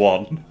 speaking in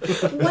one.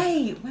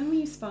 Wait, when were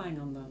you spying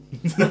on them?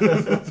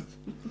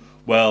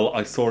 Well,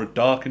 I saw a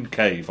darkened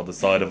cave on the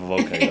side of a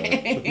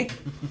volcano.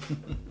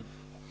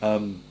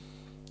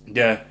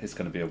 Yeah, it's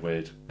going to be a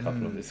weird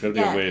couple of... It's going to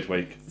be Yeah. a weird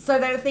week. So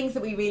there are things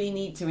that we really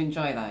need to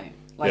enjoy, though.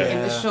 Like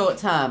Yeah. in the short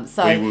term.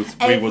 So We was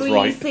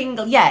right.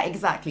 single, yeah,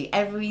 exactly.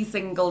 Every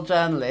single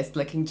journalist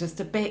looking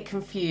just a bit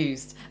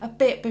confused, a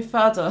bit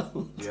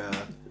befuddled. Yeah.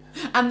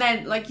 And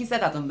then, like you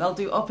said, Adam, they'll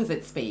do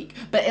opposite speak,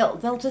 but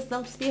they'll just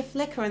be a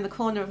flicker in the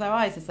corner of their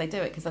eyes as they do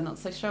it because they're not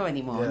so sure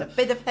anymore, and a Yeah.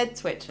 bit of head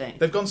twitching.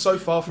 They've gone so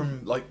far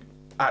from like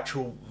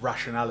actual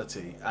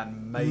rationality,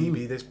 and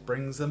maybe this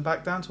brings them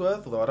back down to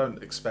earth. Although I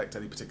don't expect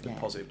any particular Yeah.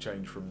 positive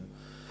change from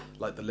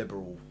like the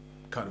liberal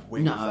kind of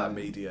wing No. of that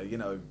media. You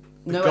know,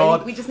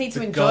 No, we just need to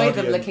the enjoy them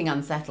Guardian- looking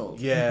unsettled.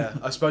 Yeah,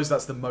 I suppose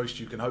that's the most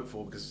you can hope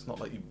for, because it's not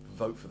like you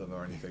vote for them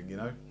or anything. You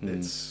know,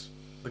 it's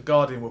the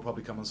Guardian will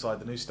probably come on side.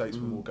 The New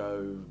Statesman will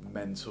go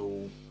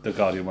mental. The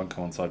Guardian won't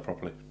come on side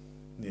properly.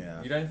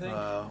 Yeah, You don't think?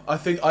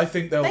 I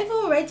think they'll. They've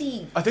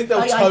already. I think they'll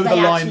Like, toe the they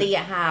line. actually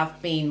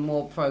have been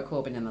more pro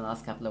Corbyn in the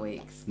last couple of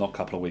weeks. Not a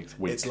couple of weeks,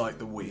 week. It's like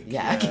the week.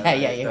 Yeah, okay,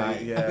 yeah, you're they-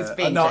 right. Yeah, I was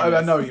being I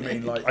generous. know what you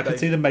mean. Like I could they-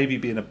 see them maybe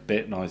being a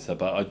bit nicer,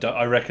 but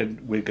I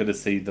reckon we're going to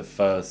see the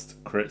first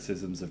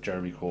criticisms of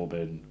Jeremy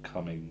Corbyn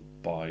coming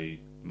by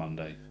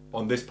Monday.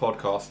 On this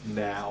podcast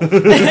now.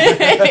 Degenerate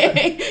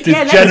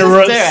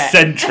yeah,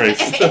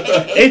 centrist.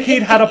 If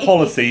he'd had a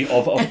policy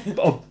of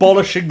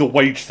abolishing the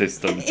wage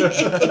system,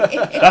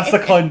 that's the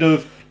kind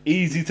of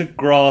easy to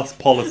grasp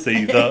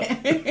policy that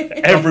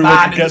a everyone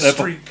man can in get the their.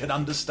 street can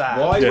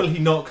understand. Why Yeah. will he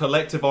not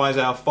collectivise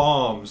our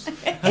farms?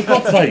 For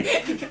God's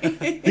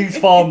sake, these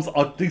farms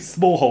are these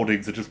small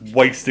holdings are just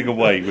wasting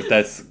away with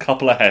their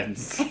couple of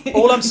hens.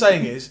 All I'm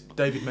saying is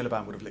David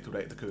Miliband would have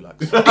liquidated the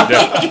kulaks.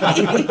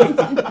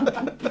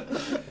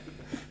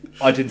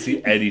 I didn't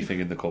see anything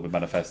in the Corbyn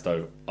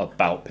manifesto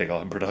about pig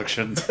iron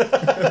production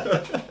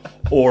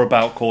or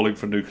about calling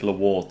for nuclear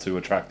war to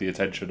attract the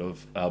attention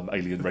of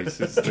alien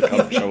races to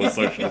come show us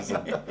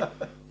socialism.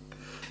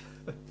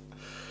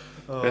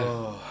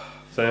 Oh.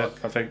 So yeah,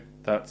 I think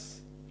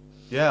that's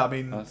Yeah, I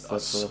mean, That's I'm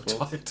so what it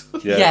was. tired.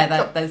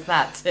 yeah, there's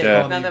that too.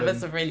 Yeah. None of Even-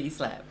 us have really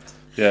slept.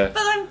 yeah,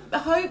 But I'm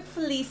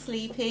hopefully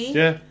sleepy.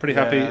 yeah. Pretty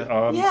happy.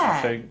 Yeah. Yeah.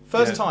 I think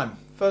First yeah. time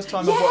I've watched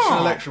an Yeah.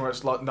 election where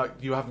it's like, no,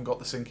 you haven't got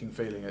the sinking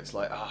feeling. It's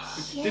like,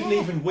 Didn't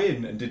even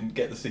win and didn't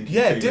get the sinking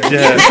Yeah, feeling. didn't-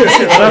 Yeah,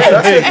 that's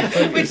the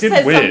thing. Which It didn't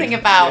says win. something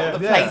about Yeah.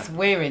 the Yeah. place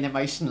we're in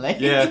emotionally.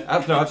 Yeah,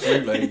 no,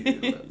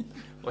 absolutely.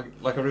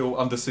 like a real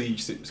under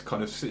siege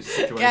kind of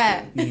situation.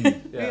 Yeah. Yeah.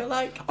 We're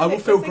like, I will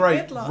it feel was a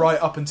great good loss.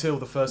 right up until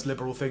the first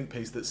liberal think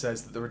piece that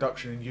says that the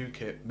reduction in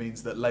UKIP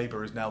means that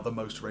Labour is now the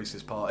most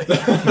racist party.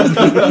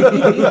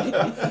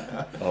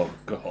 Oh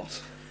God.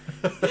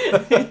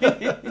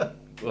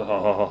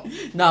 Oh,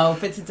 No,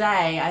 for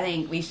today, I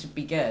think we should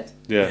be good.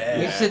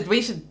 yeah, Yeah.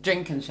 We should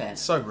drink and shit.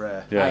 So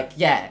rare. yeah, Like,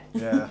 yeah.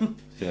 Yeah.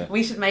 yeah.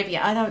 We should maybe,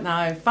 I don't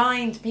know,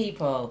 find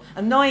people,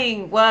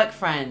 annoying work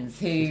friends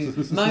who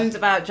moaned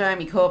about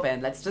Jeremy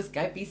Corbyn. Let's just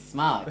go be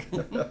smug.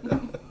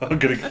 I'm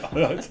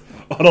gonna.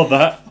 And on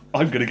that,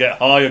 I'm gonna get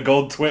high and go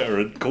on Twitter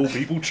and call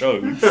people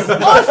chodes.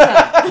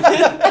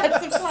 Awesome!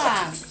 That's the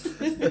plan.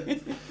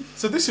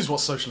 So this is what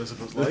socialism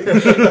was like.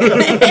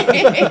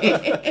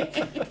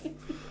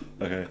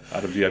 Okay,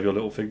 Adam, do you have your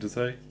little thing to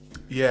say?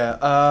 Yeah,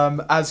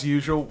 as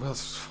usual.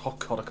 Oh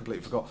God, I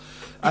completely forgot.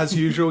 As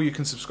usual, you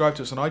can subscribe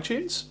to us on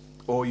iTunes,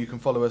 or you can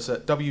follow us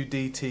at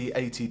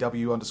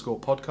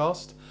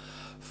WDT_podcast.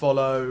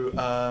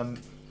 Follow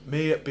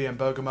me at BM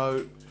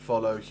Bergamo.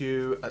 Follow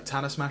Hugh at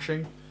Tanner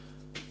Smashing.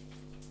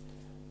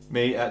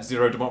 Me at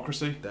Zero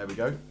Democracy. There we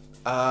go.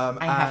 I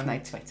have no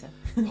and Twitter.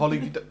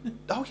 Holly.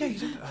 Oh yeah, you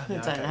don't. I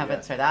don't have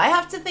a Twitter. I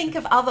have to think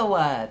of other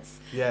words.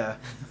 Yeah.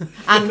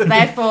 And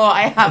therefore,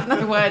 I have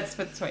no words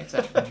for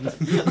Twitter.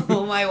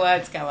 All my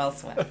words go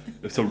elsewhere.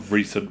 It's a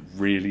recent,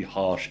 really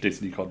harsh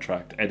Disney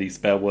contract. Any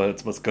spare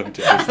words must go to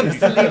Disney.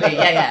 Absolutely,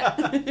 yeah.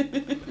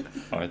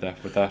 All right, there.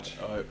 With that,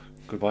 All right.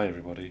 goodbye,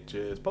 everybody.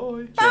 Cheers.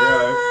 Bye.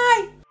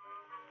 Bye!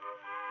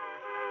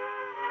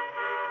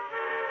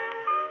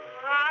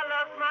 I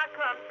love my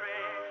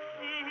country,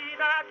 indeed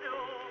I do.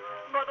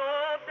 But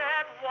oh,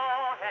 that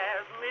war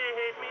has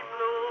made me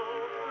blue.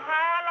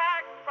 I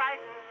like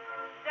fighting,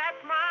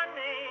 that's my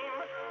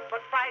name.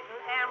 But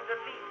fighting am the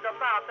least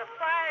about the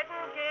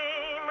fighting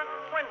game.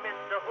 When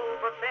Mr.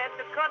 Hoover said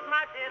to cut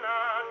my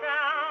dinner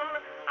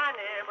down, I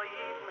never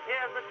even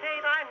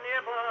hesitate, I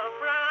never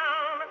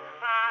frown.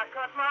 I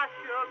cut my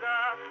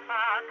sugar,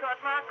 I cut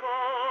my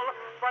coal,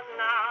 but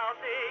now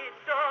they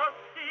just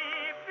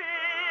deep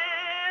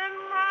in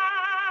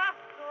my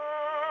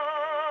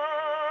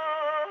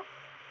soul.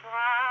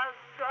 I've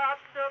got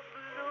the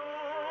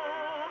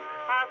blues,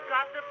 I've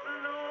got the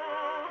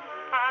blues,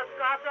 I've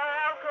got the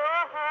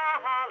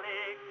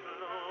alcoholic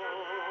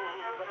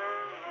blues.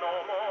 No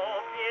more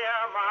beer,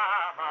 my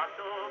heart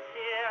don't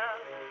care.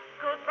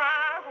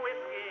 Goodbye,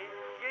 whiskey,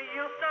 you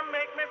used to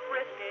make me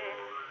frisky.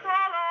 So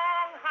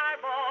long,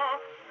 highball,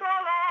 so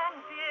long,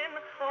 gin.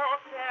 Oh,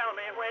 tell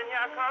me when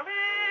you're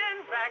coming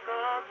back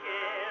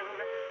again.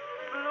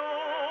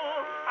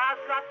 Blues,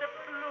 I've got the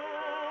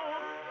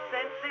blues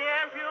since they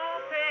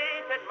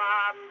amputated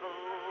my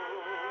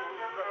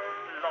blues.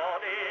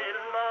 Lordy,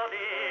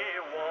 Lordy,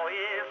 war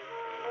is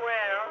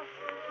well.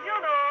 You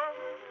know,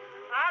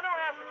 I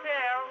don't have to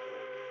tell.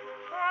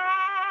 Oh,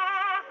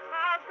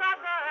 I've got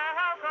the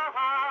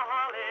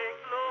alcoholic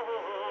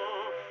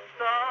blues,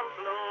 some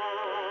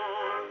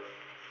blues.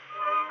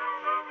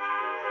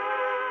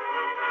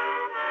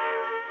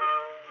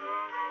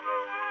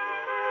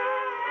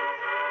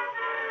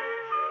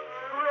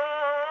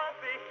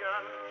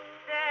 Prohibition,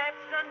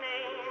 that's the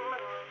name.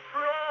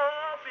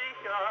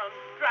 Prohibition,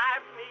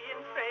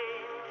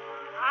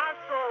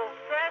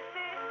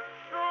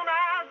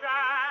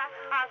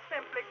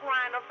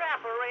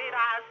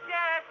 operators,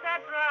 yes,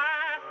 that's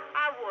right.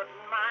 I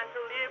wouldn't mind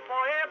to live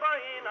forever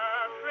in a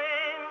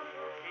trench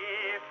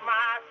if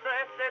my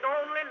thirst had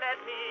only let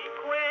me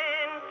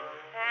quench,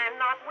 and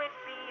not with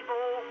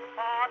Bevo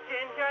or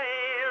ginger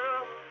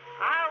ale.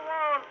 I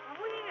want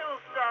real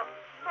stuff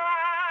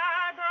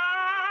by the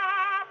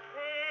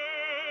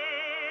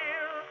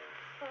pail.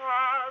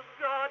 I've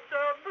got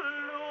the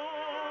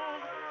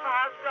blues,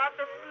 I've got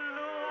the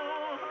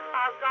blues,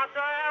 I've got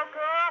the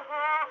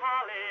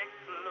alcoholic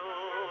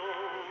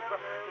blues.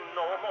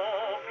 No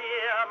more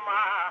beer,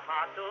 my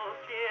heart will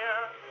cheer.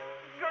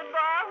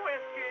 Goodbye,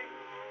 whiskey,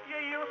 you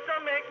used to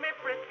make me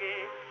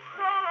frisky.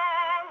 So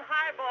long,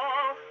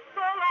 highball,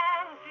 so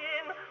long,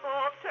 gin.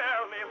 Oh,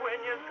 tell me when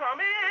you're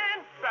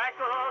coming back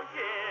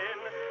again.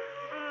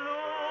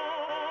 Blues,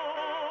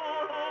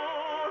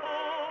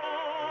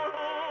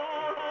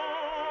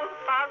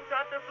 I've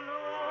got the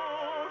blues.